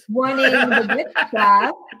does. Wanting the good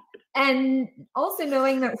stuff, and also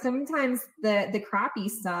knowing that sometimes the crappy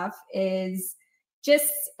stuff is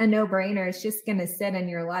just a no-brainer. It's just going to sit in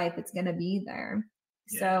your life. It's going to be there.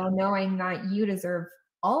 Yeah. So knowing that you deserve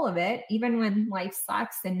all of it, even when life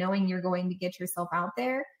sucks, and knowing you're going to get yourself out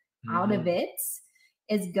there, out of it,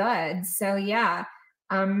 is good. So yeah,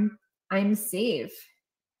 I'm safe.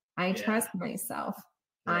 I trust myself.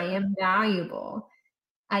 Yeah. I am valuable.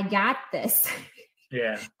 I got this.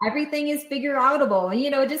 Yeah. Everything is figure outable,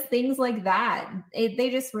 you know, just things like that. They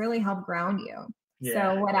just really help ground you.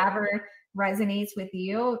 Yeah. So whatever resonates with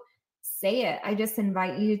you, say it. I just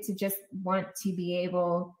invite you to just want to be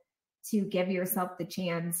able to give yourself the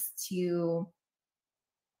chance to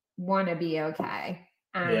want to be okay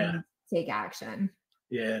and take action.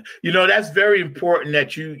 Yeah. You know, that's very important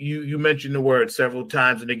that you mentioned the word several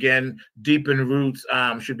times. And again, Deepen Roots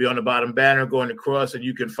should be on the bottom banner going across, and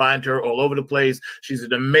you can find her all over the place. She's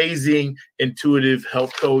an amazing intuitive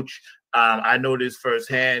health coach. I know this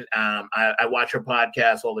firsthand. I watch her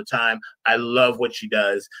podcast all the time. I love what she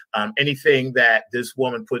does. Anything that this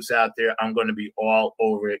woman puts out there, I'm going to be all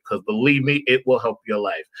over it, because believe me, it will help your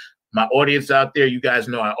life. My audience out there, you guys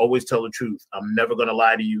know I always tell the truth. I'm never going to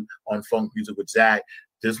lie to you on Funk Music with Zach.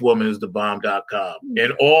 This woman is the bomb.com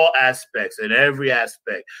in all aspects, in every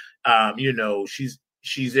aspect. You know, she's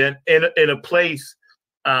in a place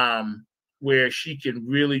where she can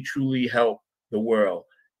really, truly help the world.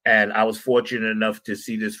 And I was fortunate enough to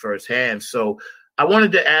see this firsthand. So I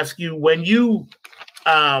wanted to ask you, when you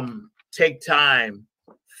take time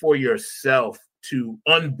for yourself to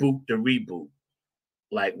unboot the reboot,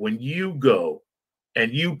 like when you go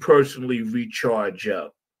and you personally recharge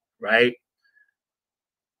up, right?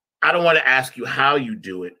 I don't want to ask you how you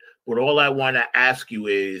do it, but all I want to ask you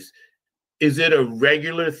is it a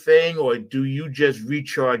regular thing, or do you just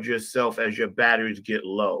recharge yourself as your batteries get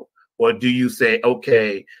low? Or do you say,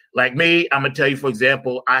 okay, like me, I'm going to tell you, for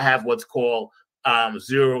example, I have what's called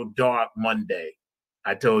Zero Dark Monday.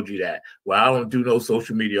 I told you that. Well, I don't do no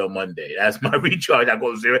social media on Monday. That's my recharge. I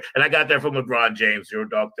go zero. And I got that from LeBron James, Zero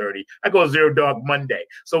Dark 30. I go Zero Dark Monday.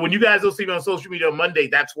 So when you guys don't see me on social media on Monday,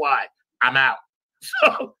 that's why I'm out.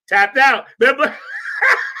 So tapped out. Remember?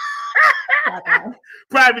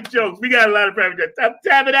 Private jokes. We got a lot of private jokes.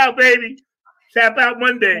 Tap it out, baby. Tap out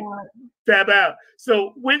Monday. Tap out.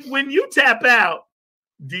 So when you tap out,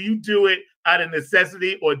 do you do it out of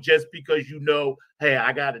necessity, or just because you know, hey,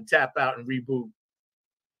 I got to tap out and reboot?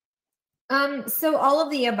 So all of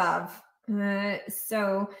the above.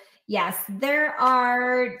 So yes, there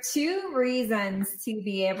are two reasons to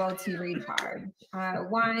be able to recharge.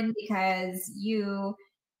 One, because you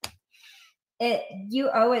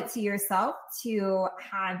owe it to yourself to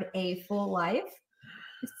have a full life.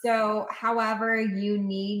 So however you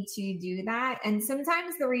need to do that. And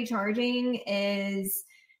sometimes the recharging is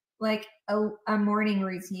like a morning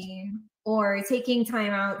routine, or taking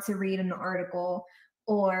time out to read an article,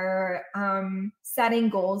 or setting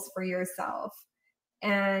goals for yourself,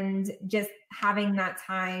 and just having that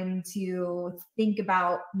time to think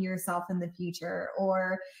about yourself in the future,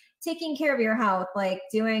 or taking care of your health, like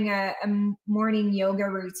doing a morning yoga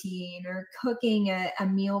routine, or cooking a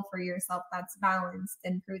meal for yourself that's balanced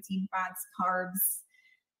in protein, fats, carbs,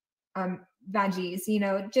 veggies, you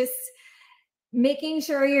know, just making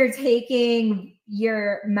sure you're taking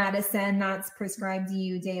your medicine that's prescribed to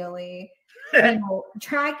you daily, you know,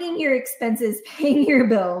 tracking your expenses, paying your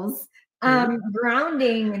bills,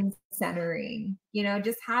 grounding and centering, you know,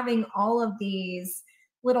 just having all of these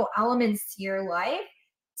little elements to your life.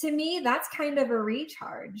 To me, that's kind of a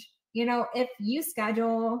recharge. You know, if you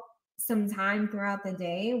schedule some time throughout the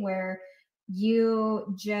day where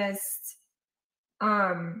you just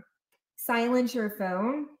silence your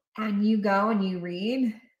phone and you go and you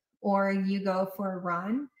read, or you go for a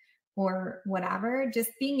run, or whatever, just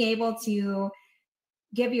being able to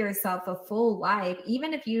give yourself a full life,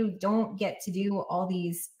 even if you don't get to do all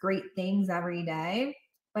these great things every day.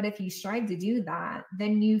 But if you strive to do that,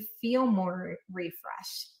 then you feel more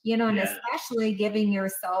refreshed, you know, and especially giving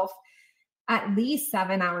yourself at least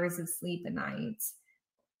 7 hours of sleep a night.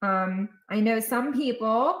 I know some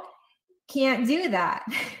people can't do that.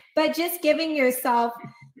 But just giving yourself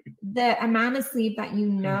the amount of sleep that you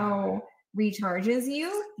know recharges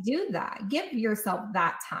you, do that. Give yourself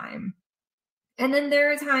that time. And then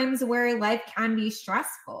there are times where life can be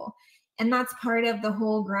stressful. And that's part of the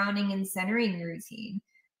whole grounding and centering routine.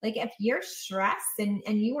 Like if you're stressed and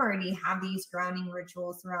you already have these grounding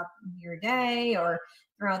rituals throughout your day or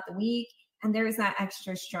throughout the week, and there's that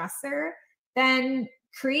extra stressor, then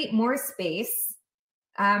create more space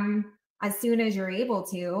as soon as you're able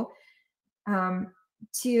to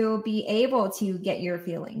be able to get your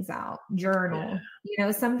feelings out. Journal.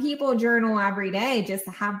 Some people journal every day just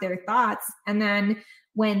to have their thoughts. And then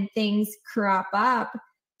when things crop up,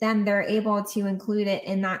 then they're able to include it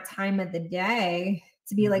in that time of the day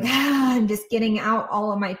to be like, I'm just getting out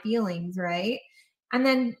all of my feelings, right? And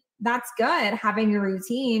then that's good, having a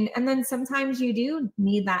routine. And then sometimes you do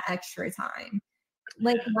need that extra time.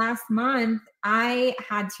 Like last month, I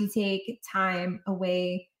had to take time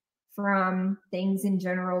away from things in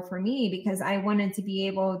general for me because I wanted to be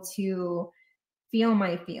able to feel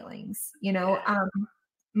my feelings.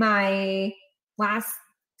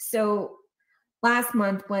 Last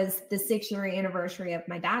month was the 6-year anniversary of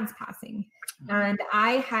my dad's passing. And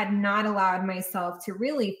I had not allowed myself to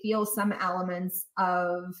really feel some elements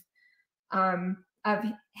of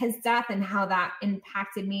his death and how that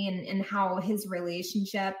impacted me and how his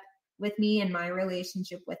relationship with me and my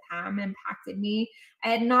relationship with him impacted me. I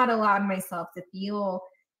had not allowed myself to feel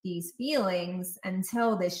these feelings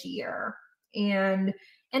until this year, and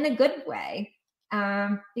in a good way.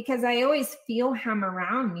 Because I always feel him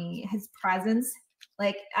around me, his presence.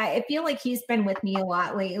 Like, I feel like he's been with me a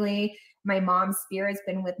lot lately. My mom's spirit's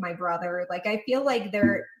been with my brother. Like, I feel like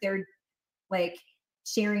they're like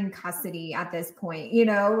sharing custody at this point,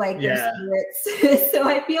 their spirits. So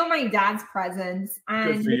I feel my dad's presence.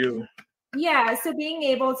 And good for you. Yeah. So being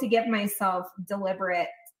able to give myself deliberate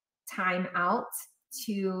time out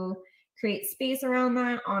to create space around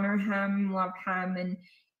that, honor him, love him, and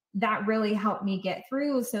that really helped me get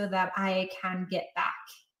through so that I can get back.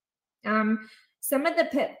 Some of the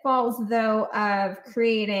pitfalls, though, of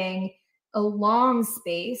creating a long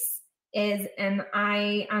space is, and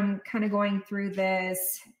I'm kind of going through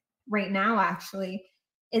this right now, actually,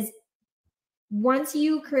 is once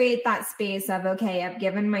you create that space of, okay, I've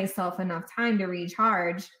given myself enough time to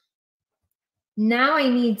recharge, now I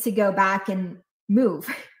need to go back and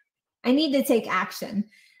move. I need to take action.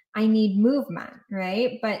 I need movement,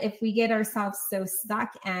 right? But if we get ourselves so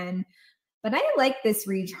stuck in, but I like this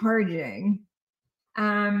recharging,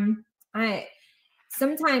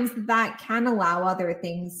 sometimes that can allow other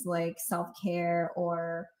things like self-care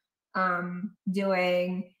or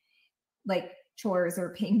doing like chores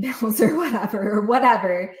or paying bills or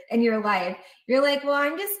whatever in your life. You're like, well,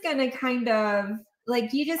 I'm just going to kind of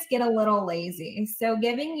like, you just get a little lazy. So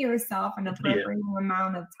giving yourself an appropriate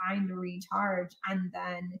amount of time to recharge and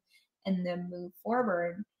then move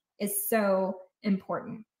forward is so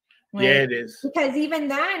important. Like, yeah, it is. Because even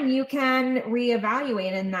then you can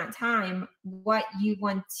reevaluate in that time what you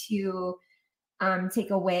want to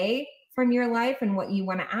take away from your life and what you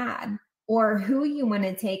want to add, or who you want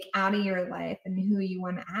to take out of your life and who you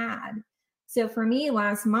want to add. So for me,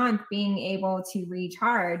 last month, being able to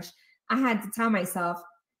recharge, I had to tell myself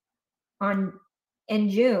in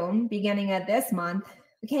June, beginning of this month,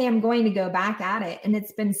 okay, I'm going to go back at it. And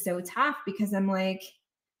it's been so tough because I'm like,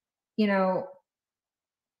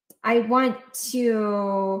 I want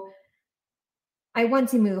to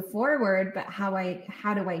move forward, but how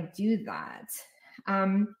do I do that?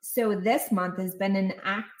 So this month has been an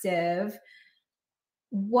active,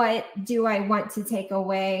 what do I want to take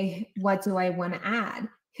away? What do I want to add?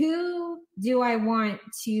 Who do I want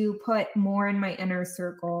to put more in my inner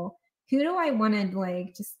circle? Who do I want to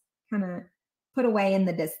like just kind of put away in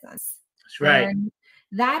the distance? That's right. And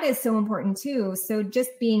that is so important too. So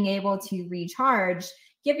just being able to recharge,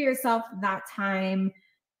 give yourself that time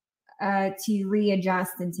to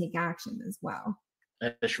readjust and take action as well.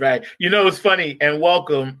 That's right. It's funny. And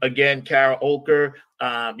welcome again, Carol Olker,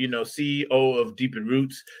 CEO of Deepen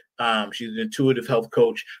Roots. She's an intuitive health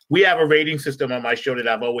coach. We have a rating system on my show that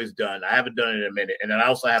I've always done. I haven't done it in a minute. And then I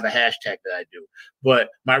also have a hashtag that I do. But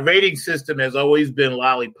my rating system has always been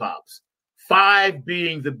lollipops, 5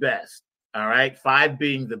 being the best. All right. 5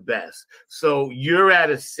 being the best. So you're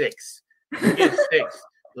at a 6. You get 6.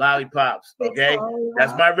 Lollipops. Okay.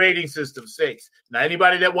 That's my rating system, 6. Now,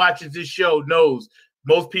 anybody that watches this show knows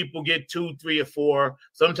most people get 2, 3, or 4.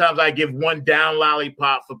 Sometimes I give 1 down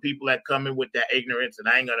lollipop for people that come in with that ignorance, and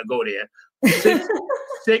I ain't gonna go there.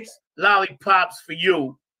 6 lollipops for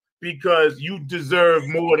you because you deserve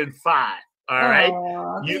more than 5. All right.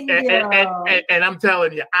 Thank you. And I'm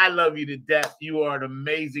telling you, I love you to death. You are an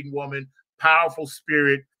amazing woman, powerful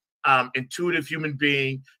spirit, intuitive human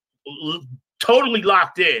being, totally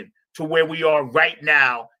locked in to where we are right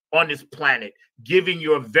now on this planet, giving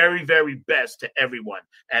your very, very best to everyone.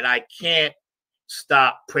 And I can't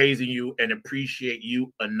stop praising you and appreciate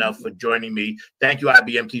you enough for joining me. Thank you,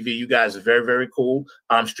 IBM TV. You guys are very, very cool.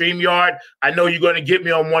 StreamYard, I know you're going to get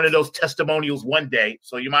me on one of those testimonials one day,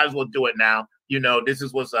 so you might as well do it now. You know, this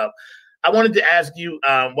is what's up. I wanted to ask you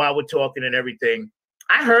while we're talking and everything,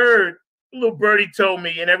 I heard little birdie told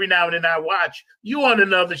me, and every now and then I watch you on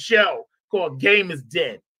another show called Game is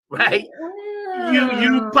Dead, right?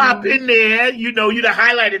 You pop in there, you know, you're the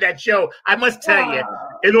highlight of that show. I must tell you,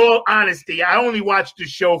 in all honesty, I only watched the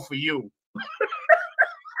show for you.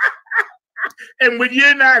 And when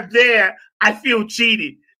you're not there, I feel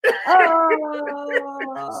cheated.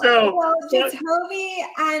 Jacoby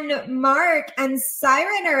and Mark and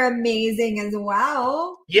Siren are amazing as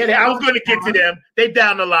well. Yeah, I was going to get to them. They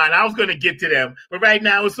down the line. I was going to get to them, but right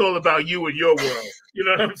now it's all about you and your world. You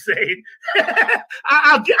know what I'm saying?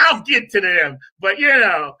 I'll get to them, but you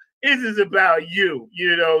know, this is about you.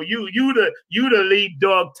 You know, you the lead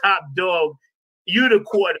dog, top dog. You the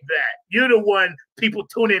quarterback. You're the one people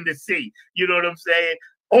tune in to see. You know what I'm saying?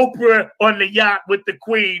 Oprah on the yacht with the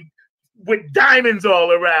queen with diamonds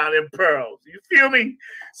all around and pearls. You feel me?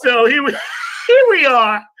 So here we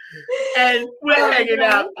are. And we're hanging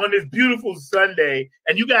out on this beautiful Sunday.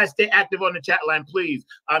 And you guys stay active on the chat line, please.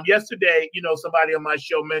 Yesterday, you know, somebody on my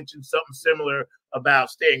show mentioned something similar about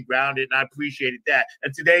staying grounded, and I appreciated that.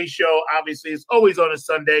 And today's show, obviously, is always on a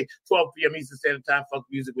Sunday, 12 p.m. Eastern Standard Time, Funk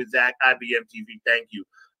Music with Zach, IBM TV. Thank you.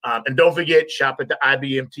 And don't forget, shop at the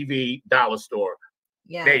IBM TV dollar store.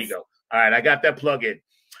 Yes. There you go. All right, I got that plug in.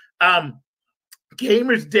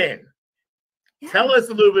 Gamers Den. Yeah. Tell us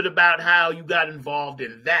a little bit about how you got involved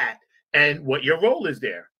in that and what your role is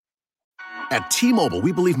there. At T-Mobile,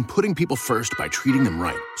 we believe in putting people first by treating them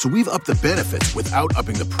right. So we've upped the benefits without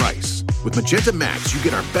upping the price. With Magenta Max, you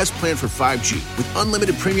get our best plan for 5G with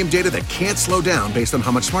unlimited premium data that can't slow down based on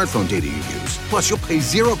how much smartphone data you use. Plus, you'll pay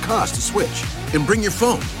zero cost to switch. And bring your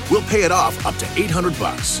phone. We'll pay it off up to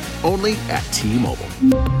 $800. Only at T-Mobile.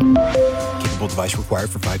 Capable device required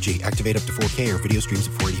for 5G. Activate up to 4K or video streams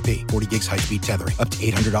at 480p. 40 gigs high-speed tethering. Up to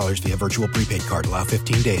 $800 via virtual prepaid card. Allow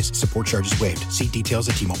 15 days. Support charges waived. See details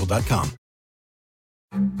at T-Mobile.com.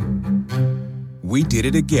 We did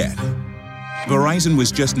it again. Verizon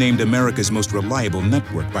was just named America's most reliable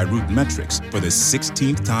network by RootMetrics for the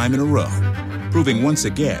 16th time in a row, proving once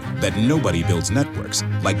again that nobody builds networks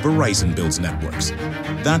like Verizon builds networks.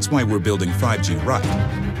 That's why we're building 5G right.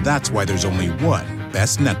 That's why there's only one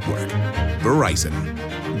best network, Verizon.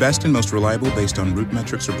 Best and most reliable based on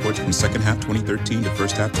RootMetrics reports from second half 2013 to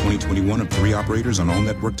first half 2021 of 3 operators on all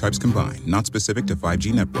network types combined, not specific to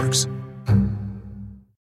 5G networks.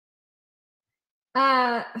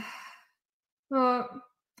 Well,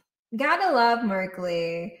 gotta love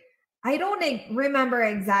Merkley. I don't remember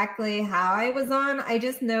exactly how I was on. I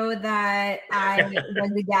just know that I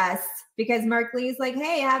was a guest because Merkley's like,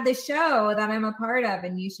 hey, I have this show that I'm a part of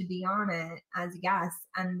and you should be on it as a guest.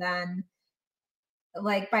 And then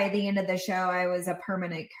like by the end of the show, I was a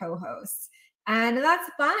permanent co-host. And that's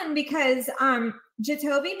fun because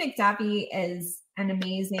Jacoby McDuffie is an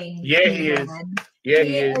amazing human. He is. Yeah,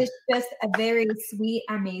 he is just a very sweet,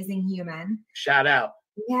 amazing human. Shout out.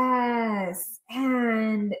 Yes.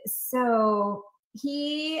 And so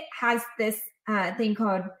he has this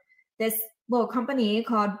this little company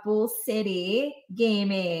called Bull City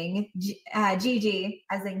Gaming, GG,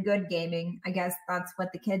 as in good gaming. I guess that's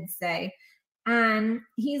what the kids say. And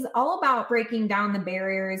he's all about breaking down the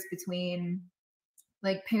barriers between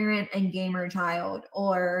like parent and gamer child,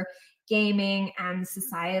 or gaming and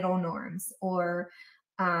societal norms, or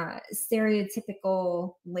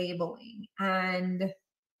stereotypical labeling. And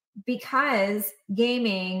because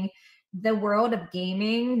gaming, the world of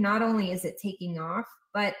gaming, not only is it taking off,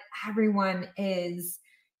 but everyone is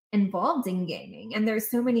involved in gaming. And there's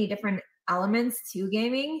so many different elements to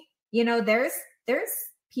gaming. You know, there's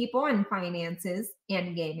people in finances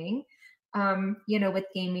and gaming. You know, with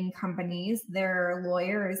gaming companies, there are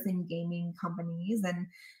lawyers in gaming companies, and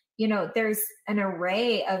you know, there's an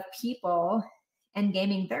array of people in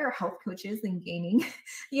gaming. There are health coaches in gaming,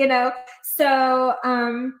 you know. So,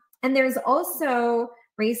 and there's also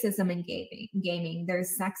racism in gaming.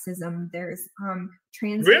 There's sexism. There's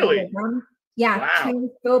transphobism. Really? Yeah, wow.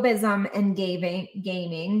 Transphobism in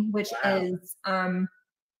gaming, which is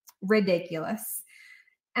ridiculous.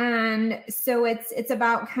 And so it's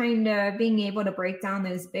about kind of being able to break down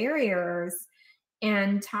those barriers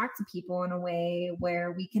and talk to people in a way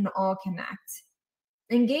where we can all connect.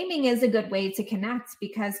 And gaming is a good way to connect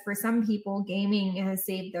because for some people, gaming has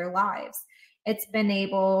saved their lives. It's been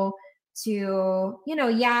able to,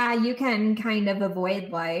 you can kind of avoid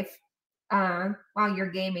life while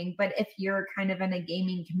you're gaming. But if you're kind of in a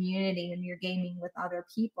gaming community and you're gaming with other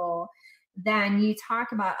people, then you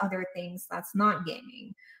talk about other things that's not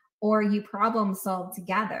gaming, or you problem solve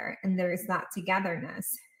together, and there's that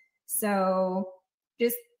togetherness. So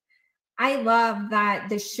I love that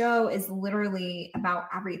the show is literally about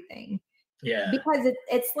everything. Yeah. Because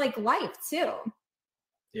it's like life too.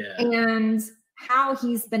 Yeah. And how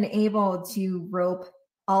he's been able to rope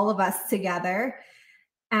all of us together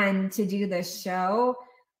and to do this show,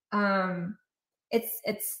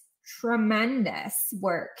 it's tremendous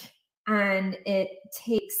work, and it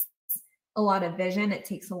takes a lot of vision. It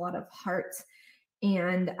takes a lot of heart,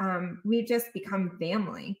 and we've just become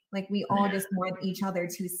family. Like we all just want each other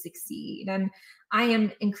to succeed. And I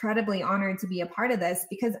am incredibly honored to be a part of this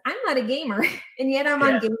because I'm not a gamer, and yet I'm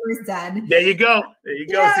on Gamers Den. There you go.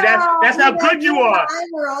 Yeah, see, that's how good you are.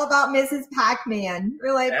 We're all about Mrs. Pac-Man.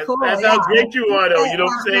 We're like, that's, cool. That's how great you are, though. You know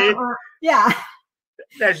what I'm saying? Yeah.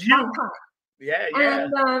 That's you. Yeah.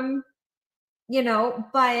 And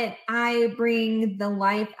but I bring the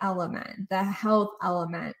life element, the health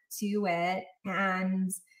element to it.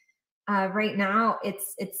 And right now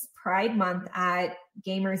it's Pride Month at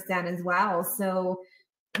Gamers Den as well. So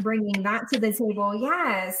bringing that to the table.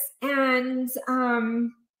 Yes. And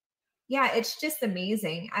it's just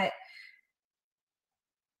amazing.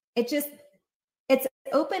 It's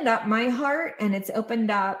opened up my heart, and it's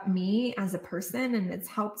opened up me as a person, and it's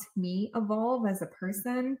helped me evolve as a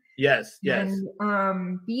person. Yes. And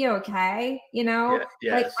be okay,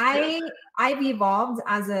 like I've evolved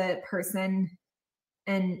as a person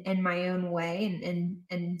in my own way, and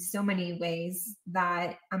in so many ways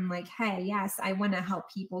that I'm like, hey, yes, I want to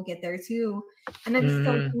help people get there too. And I'm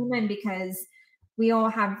still human because we all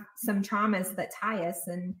have some traumas that tie us,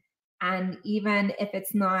 and even if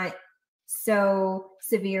it's not so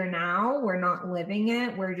severe now, we're not living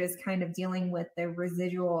it, we're just kind of dealing with the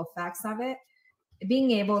residual effects of it.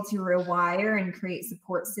 Being able to rewire and create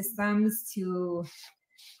support systems to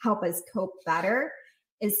help us cope better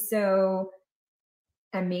is so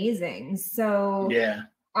amazing. So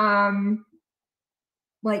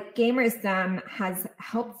like Gamers Den has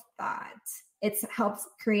helped that. It's helped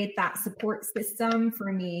create that support system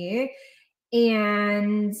for me,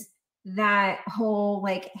 and that whole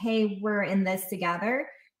like, hey, we're in this together.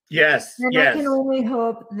 Yes. And I can only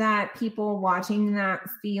hope that people watching that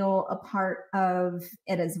feel a part of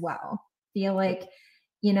it as well. Feel like,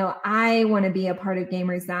 I want to be a part of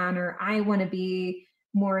Gamers Den, or I want to be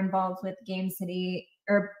more involved with Game City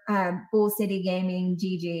or Bull City Gaming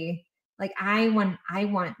GG. Like I want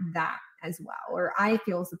that as well, or I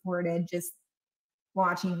feel supported just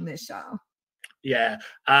watching this show. Yeah,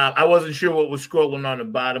 I wasn't sure what was scrolling on the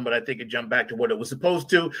bottom, but I think it jumped back to what it was supposed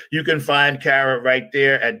to. You can find Kara right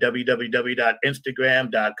there at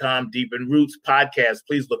www.instagram.com, Deep in Roots Podcast.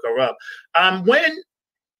 Please look her up. When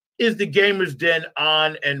is the Gamers Den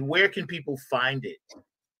on, and where can people find it?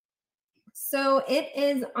 So it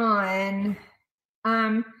is on,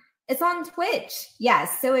 it's on Twitch.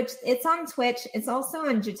 Yes, so it's on Twitch. It's also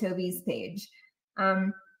on Jatovi's page.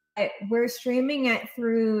 We're streaming it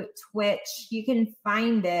through Twitch. You can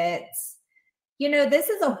find it. This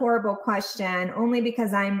is a horrible question, only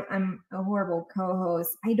because I'm a horrible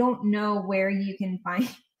co-host. I don't know where you can find. You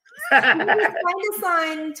can find us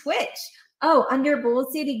on Twitch. Oh, under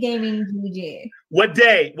Bull City Gaming GG. What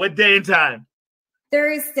day? What day and time?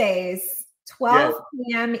 Thursdays, 12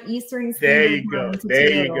 p.m. Eastern Standard Time.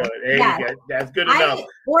 There you go. That's good enough.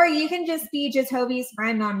 Or you can just be Jatovi's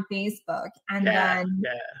friend on Facebook and then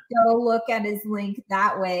go look at his link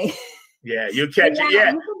that way. Yeah, you'll catch it.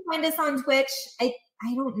 Yeah. You can find us on Twitch. I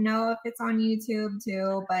don't know if it's on YouTube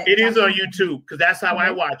too, but it is on YouTube because that's how I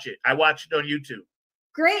watch it. I watch it on YouTube.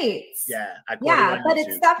 Great. Yeah. But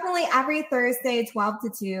it's definitely every Thursday, 12 to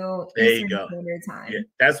 2 Eastern Standard Time. Yeah,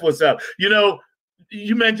 that's what's up.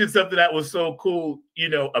 You mentioned something that was so cool,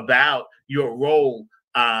 about your role.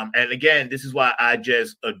 And again, this is why I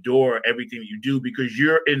just adore everything you do, because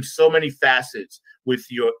you're in so many facets with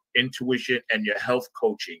your intuition and your health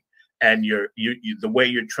coaching and the way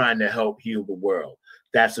you're trying to help heal the world.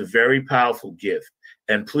 That's a very powerful gift.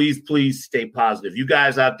 And please stay positive. You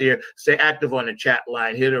guys out there, stay active on the chat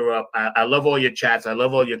line. Hit her up. I love all your chats. I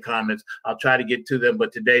love all your comments. I'll try to get to them,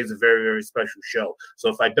 but today is a very, very special show. So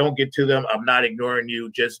if I don't get to them, I'm not ignoring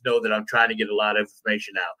you. Just know that I'm trying to get a lot of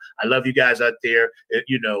information out. I love you guys out there,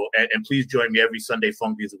 and please join me every Sunday,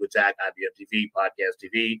 Funk Music with Zach, IBM TV, Podcast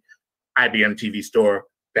TV, IBM TV Store.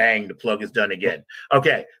 Bang, the plug is done again.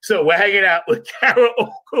 Okay, so we're hanging out with Kara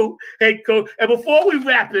Oku. Hey, Coach. And before we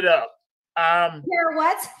wrap it up, Kara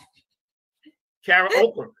what? Kara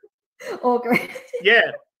Oku. Oku.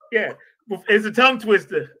 Yeah. It's a tongue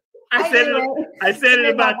twister. I said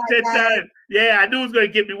it about 10 times. Yeah, I knew it was going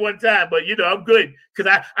to get me one time, but I'm good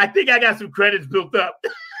because I think I got some credits built up.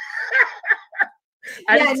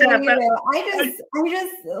 I just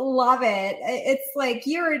love it. It's like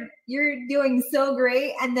you're doing so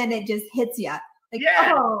great, and then it just hits you. Like,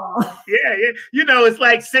 yeah. It's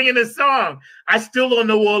like singing a song. I still don't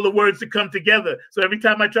know all the words to come together. So every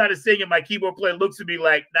time I try to sing it, my keyboard player looks at me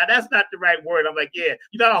like, "Now that's not the right word." I'm like, "Yeah,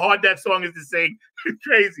 you know how hard that song is to sing? It's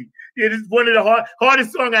crazy. It is one of the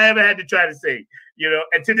hardest songs I ever had to try to sing.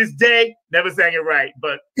 And to this day, never sang it right.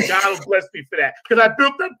 But God will bless me for that because I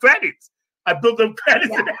built up credits. And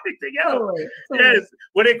everything else. Totally. Yes,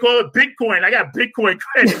 what they call it, Bitcoin. I got Bitcoin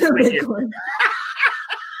credits.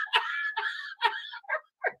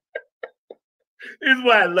 This is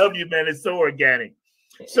why I love you, man. It's so organic.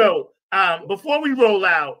 So before we roll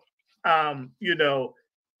out, on the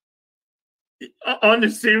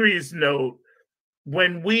serious note,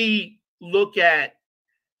 when we look at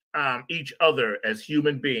each other as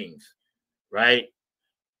human beings, right?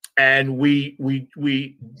 And we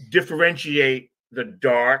differentiate the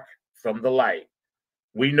dark from the light.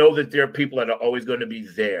 We know that there are people that are always going to be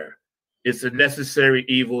there. It's a necessary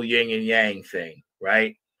evil yin and yang thing,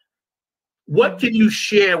 right? What can you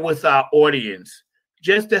share with our audience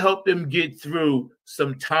just to help them get through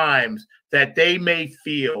some times that they may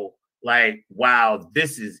feel like, wow,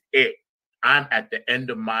 this is it. I'm at the end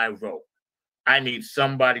of my rope. I need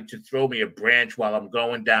somebody to throw me a branch while I'm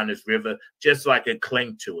going down this river just so I can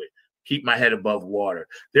cling to it, keep my head above water.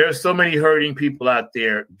 There are so many hurting people out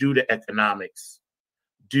there due to economics,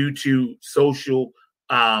 due to social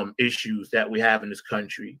issues that we have in this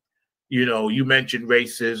country. You mentioned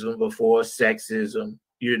racism before, sexism,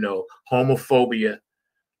 homophobia,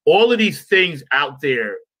 all of these things out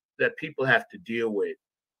there that people have to deal with.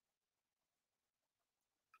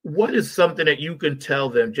 What is something that you can tell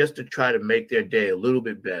them just to try to make their day a little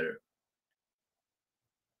bit better?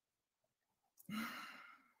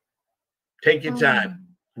 Take your time.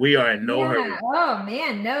 We are in no hurry. Oh,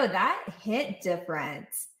 man. No, that hit different.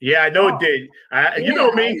 Yeah, I know it did. You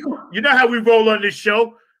know me. You know how we roll on this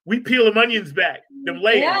show. We peel them onions back. Them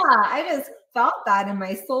layers. Yeah, I just felt that in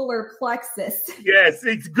my solar plexus. Yes,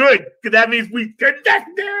 it's good because that means we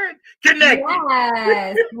connected. Yes,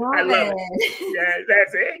 I love it. Yeah,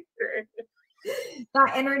 that's it.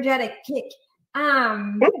 That energetic kick.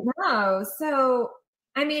 No, so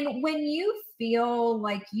I mean, when you feel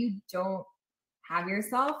like you don't have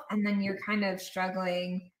yourself, and then you're kind of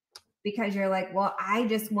struggling because you're like, well, I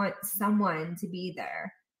just want someone to be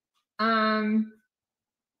there.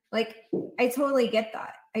 Like, I totally get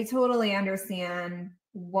that. I totally understand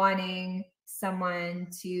wanting someone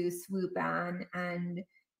to swoop in and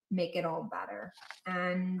make it all better.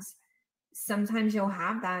 And sometimes you'll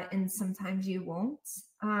have that and sometimes you won't.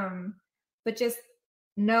 But just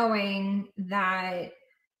knowing that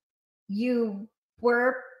you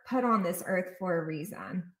were put on this earth for a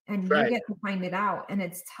reason and you get to find it out, and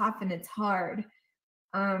it's tough and it's hard.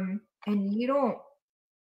 And you don't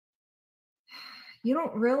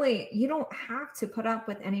have to put up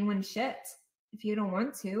with anyone's shit if you don't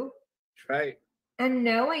want to. Right. And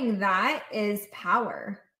knowing that is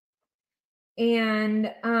power.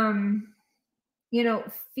 And,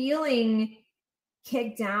 feeling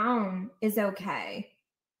kicked down is okay.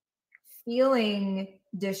 Feeling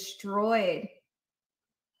destroyed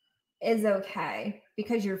is okay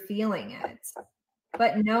because you're feeling it.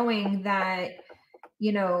 But knowing that,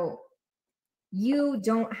 you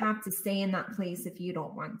don't have to stay in that place if you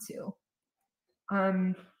don't want to.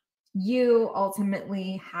 You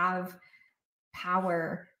ultimately have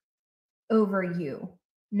power over you,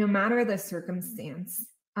 no matter the circumstance.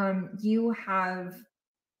 You have.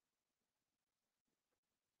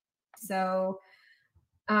 So,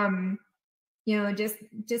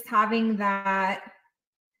 just having that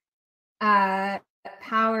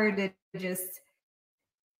power to just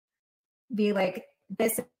be like,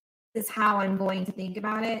 this is how I'm going to think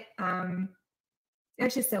about it.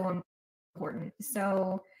 It's just so important.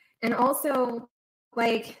 So, and also,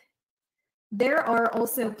 like, there are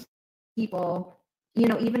also people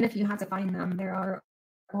even if you have to find them, there are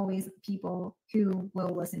always people who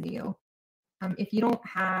will listen to you. If you don't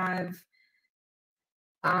have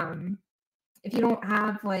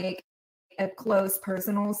like a close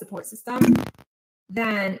personal support system,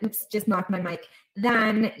 then just knocked my mic.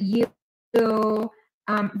 Then there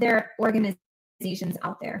are organizations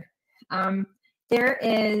out there. There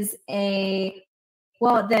is the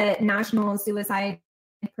National Suicide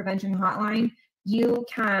Prevention Hotline. You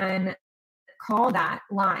can call that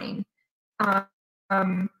line to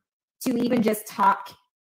even just talk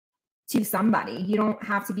to somebody. You don't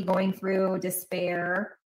have to be going through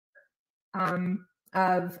despair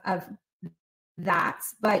of that,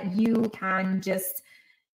 but you can just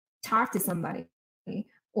talk to somebody.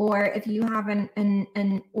 Or if you have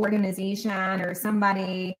an organization or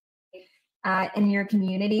somebody in your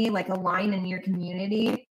community, like a line in your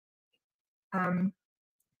community,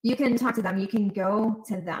 you can talk to them. You can go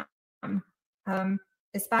to them,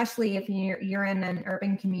 especially if you're in an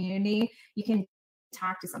urban community. You can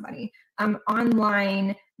talk to somebody.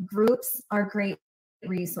 Online groups are great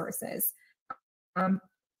resources.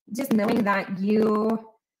 Just knowing that you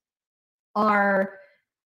are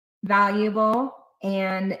valuable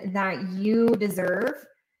and that you deserve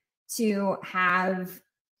to have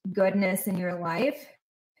goodness in your life,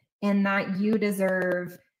 and that you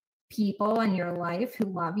deserve people in your life who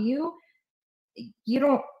love you. You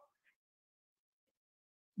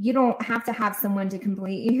don't have to have someone to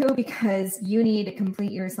complete you, because you need to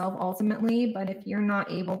complete yourself ultimately. But if you're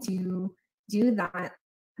not able to do that,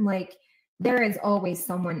 like, there is always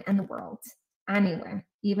someone in the world, anywhere,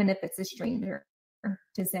 even if it's a stranger,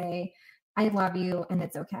 to say, I love you and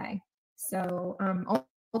it's okay. So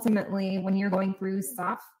ultimately, when you're going through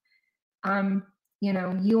stuff,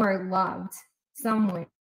 you are loved somewhere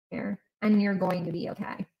and you're going to be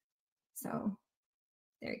okay. So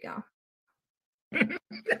there you go.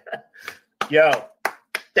 Yo,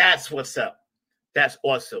 that's what's up. That's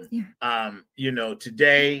awesome. Yeah.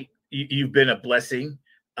 Today you've been a blessing.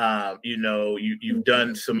 You've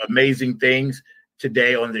done some amazing things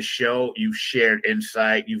today on the show. You've shared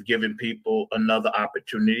insight. You've given people another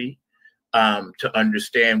opportunity to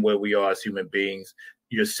understand where we are as human beings.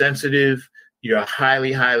 You're sensitive. You're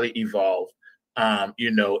highly, highly evolved,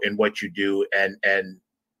 in what you do, and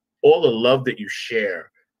all the love that you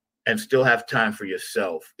share and still have time for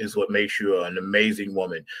yourself is what makes you an amazing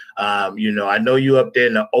woman. I know you up there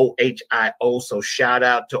in the OHIO, so shout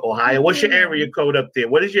out to Ohio. What's your area code up there?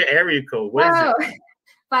 What is your area code? What is it?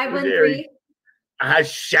 513.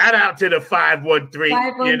 Shout out to the 513.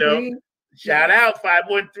 513. Shout out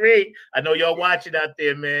 513. I know y'all watching out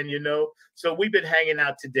there, man. So we've been hanging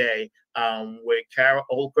out today with Kara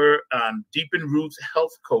Olker, Deep in Roots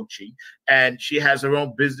Health Coaching, and she has her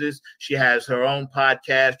own business. She has her own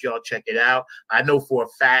podcast. Y'all check it out. I know for a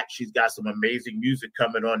fact she's got some amazing music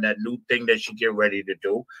coming on, that new thing that she get ready to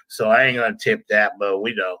do. So I ain't gonna tip that, but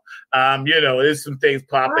we know. There's some things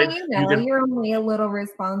popping. You're only a little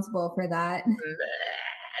responsible for that.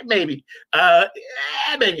 Maybe.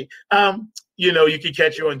 Maybe. You can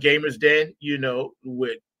catch her on Gamers Den,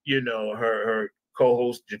 with her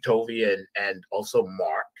co-host Jatovia and also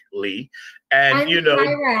Mark Lee. And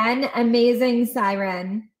Siren, amazing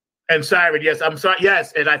Siren. And Siren, yes, I'm sorry.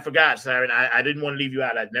 Yes, and I forgot, Siren. I didn't want to leave you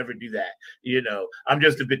out. I'd never do that. I'm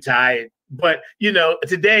just a bit tired. But,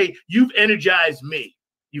 today you've energized me.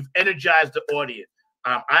 You've energized the audience.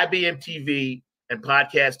 IBM TV and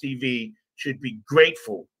Podcast TV should be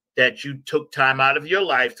grateful that you took time out of your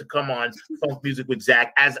life to come on Funk Music with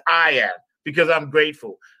Zach, as I am, because I'm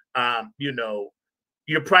grateful.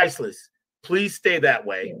 You're priceless. Please stay that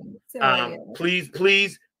way.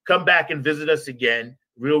 Please come back and visit us again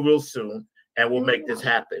real soon, and we'll make this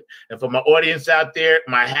happen. And for my audience out there,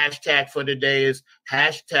 my hashtag for today is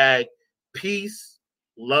hashtag peace,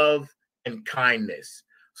 love, and kindness.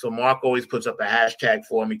 So Mark always puts up a hashtag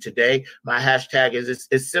for me today. My hashtag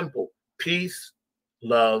is simple: peace,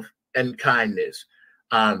 love, and kindness.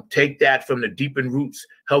 Take that from the Deep in Roots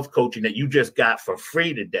Health Coaching that you just got for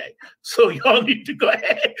free today. So y'all need to go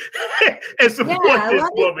ahead and support this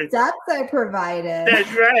woman. Steps I provided.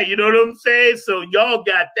 That's right. You know what I'm saying? So y'all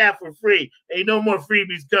got that for free. Ain't no more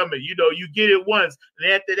freebies coming. You get it once,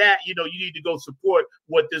 and after that, you need to go support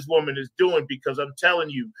what this woman is doing, because I'm telling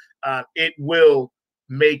you, it will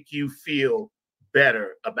make you feel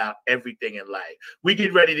better about everything in life. We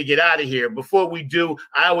get ready to get out of here. Before we do,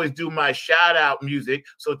 I always do my shout out music.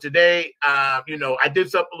 So today, I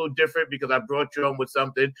did something a little different because I brought you on with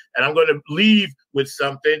something, and I'm going to leave with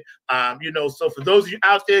something. So for those of you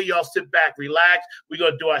out there, y'all sit back, relax. We're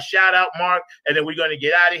going to do our shout out, Mark, and then we're going to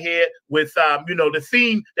get out of here with, the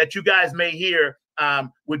theme that you guys may hear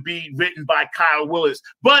would be written by Kyle Willis.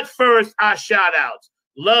 But first, our shout-outs.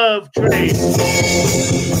 Love Train.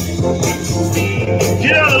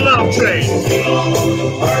 Get on the Love Train.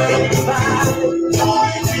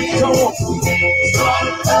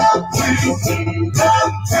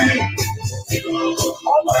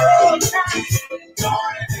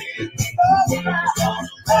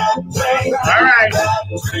 All right.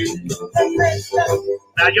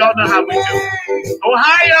 Now y'all know how we do.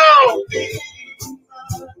 Ohio.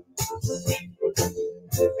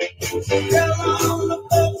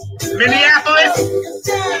 Minneapolis,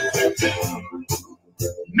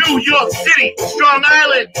 New York City, Strong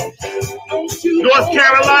Island, North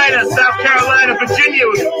Carolina, South Carolina, Virginia,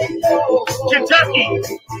 Kentucky,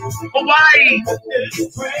 Hawaii,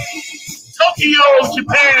 Tokyo,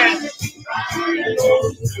 Japan,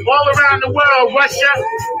 all around the world, Russia,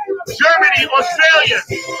 Germany, Australia.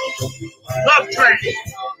 Love Train.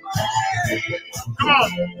 Come on.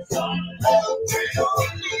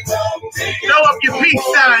 Throw up your peace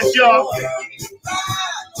signs, y'all.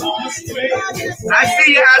 I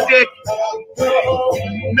see you out there.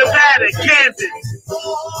 Nevada, Kansas,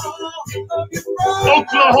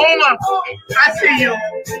 Oklahoma, I see you.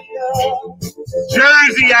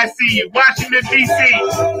 Jersey, I see you. Washington, D.C.,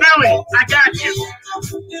 Philly, I got you.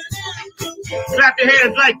 Clap your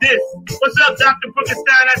hands like this. What's up, Dr.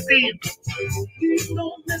 Brookenstein? I see you.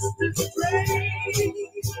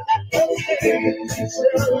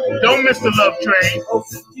 Don't miss the Love Train.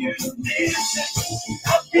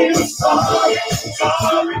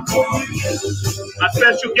 My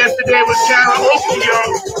special guest today was Kara Okio.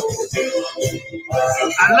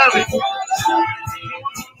 I love it.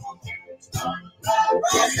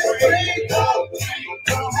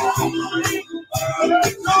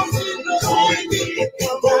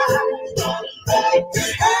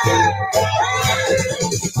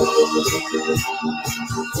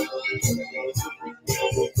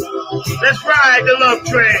 Let's ride the Love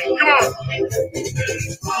Train. Come on.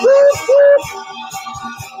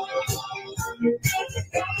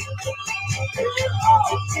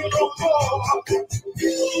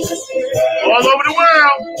 All over the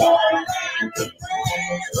world.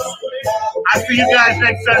 I'll see you guys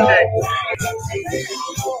next Sunday.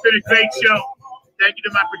 It's been a great show. Thank you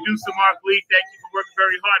to my producer, Mark Lee. Thank you for working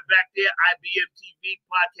very hard back there. IBM TV,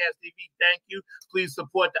 Podcast TV, thank you. Please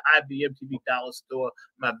support the IBM TV Dollar Store.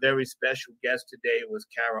 My very special guest today was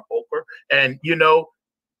Kara Oker. And, you know,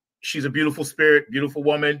 she's a beautiful spirit, beautiful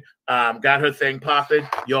woman. Got her thing popping.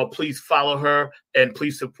 Y'all, please follow her and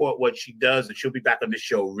please support what she does. And she'll be back on the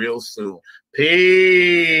show real soon.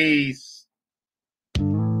 Peace.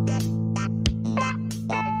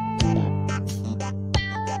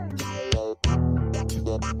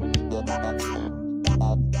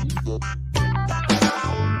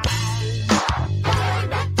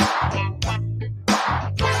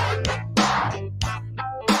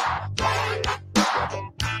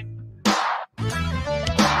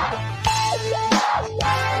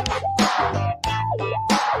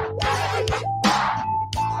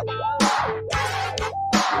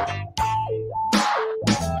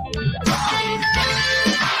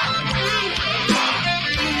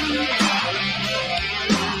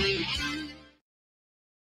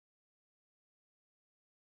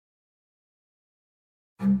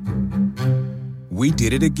 We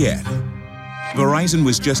did it again. Verizon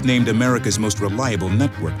was just named America's most reliable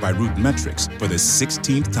network by RootMetrics for the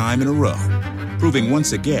 16th time in a row, proving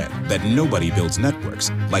once again that nobody builds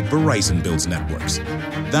networks like Verizon builds networks.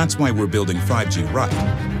 That's why we're building 5G right.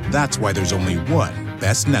 That's why there's only one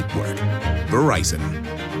best network, Verizon.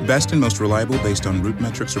 Best and most reliable based on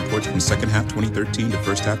RootMetrics reports from second half 2013 to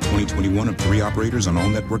first half 2021 of 3 operators on all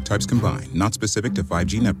network types combined, not specific to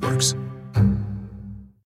 5G networks.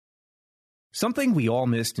 Something we all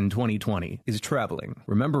missed in 2020 is traveling.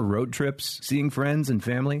 Remember road trips, seeing friends and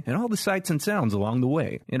family, and all the sights and sounds along the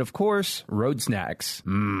way. And of course, road snacks.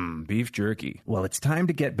 Beef jerky. Well, it's time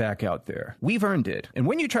to get back out there. We've earned it. And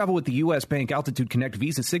when you travel with the U.S. Bank Altitude Connect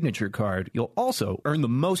Visa Signature Card, you'll also earn the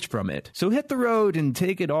most from it. So hit the road and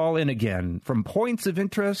take it all in again, from points of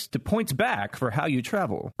interest to points back for how you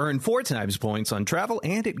travel. Earn 4 times points on travel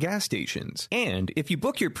and at gas stations. And if you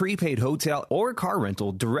book your prepaid hotel or car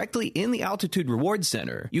rental directly in the Altitude Altitude Rewards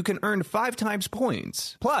Center, you can earn 5 times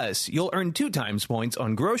points. Plus, you'll earn 2 times points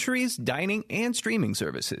on groceries, dining, and streaming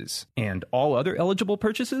services. And all other eligible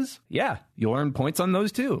purchases? Yeah, you'll earn points on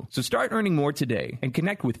those too. So start earning more today and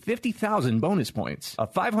connect with 50,000 bonus points, a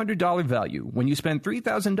 $500 value when you spend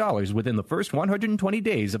 $3,000 within the first 120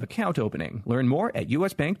 days of account opening. Learn more at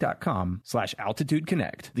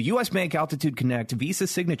usbank.com/AltitudeConnect. The U.S. Bank Altitude Connect Visa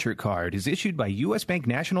Signature Card is issued by U.S. Bank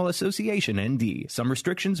National Association, ND. Some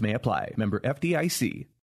restrictions may apply. Member FDIC.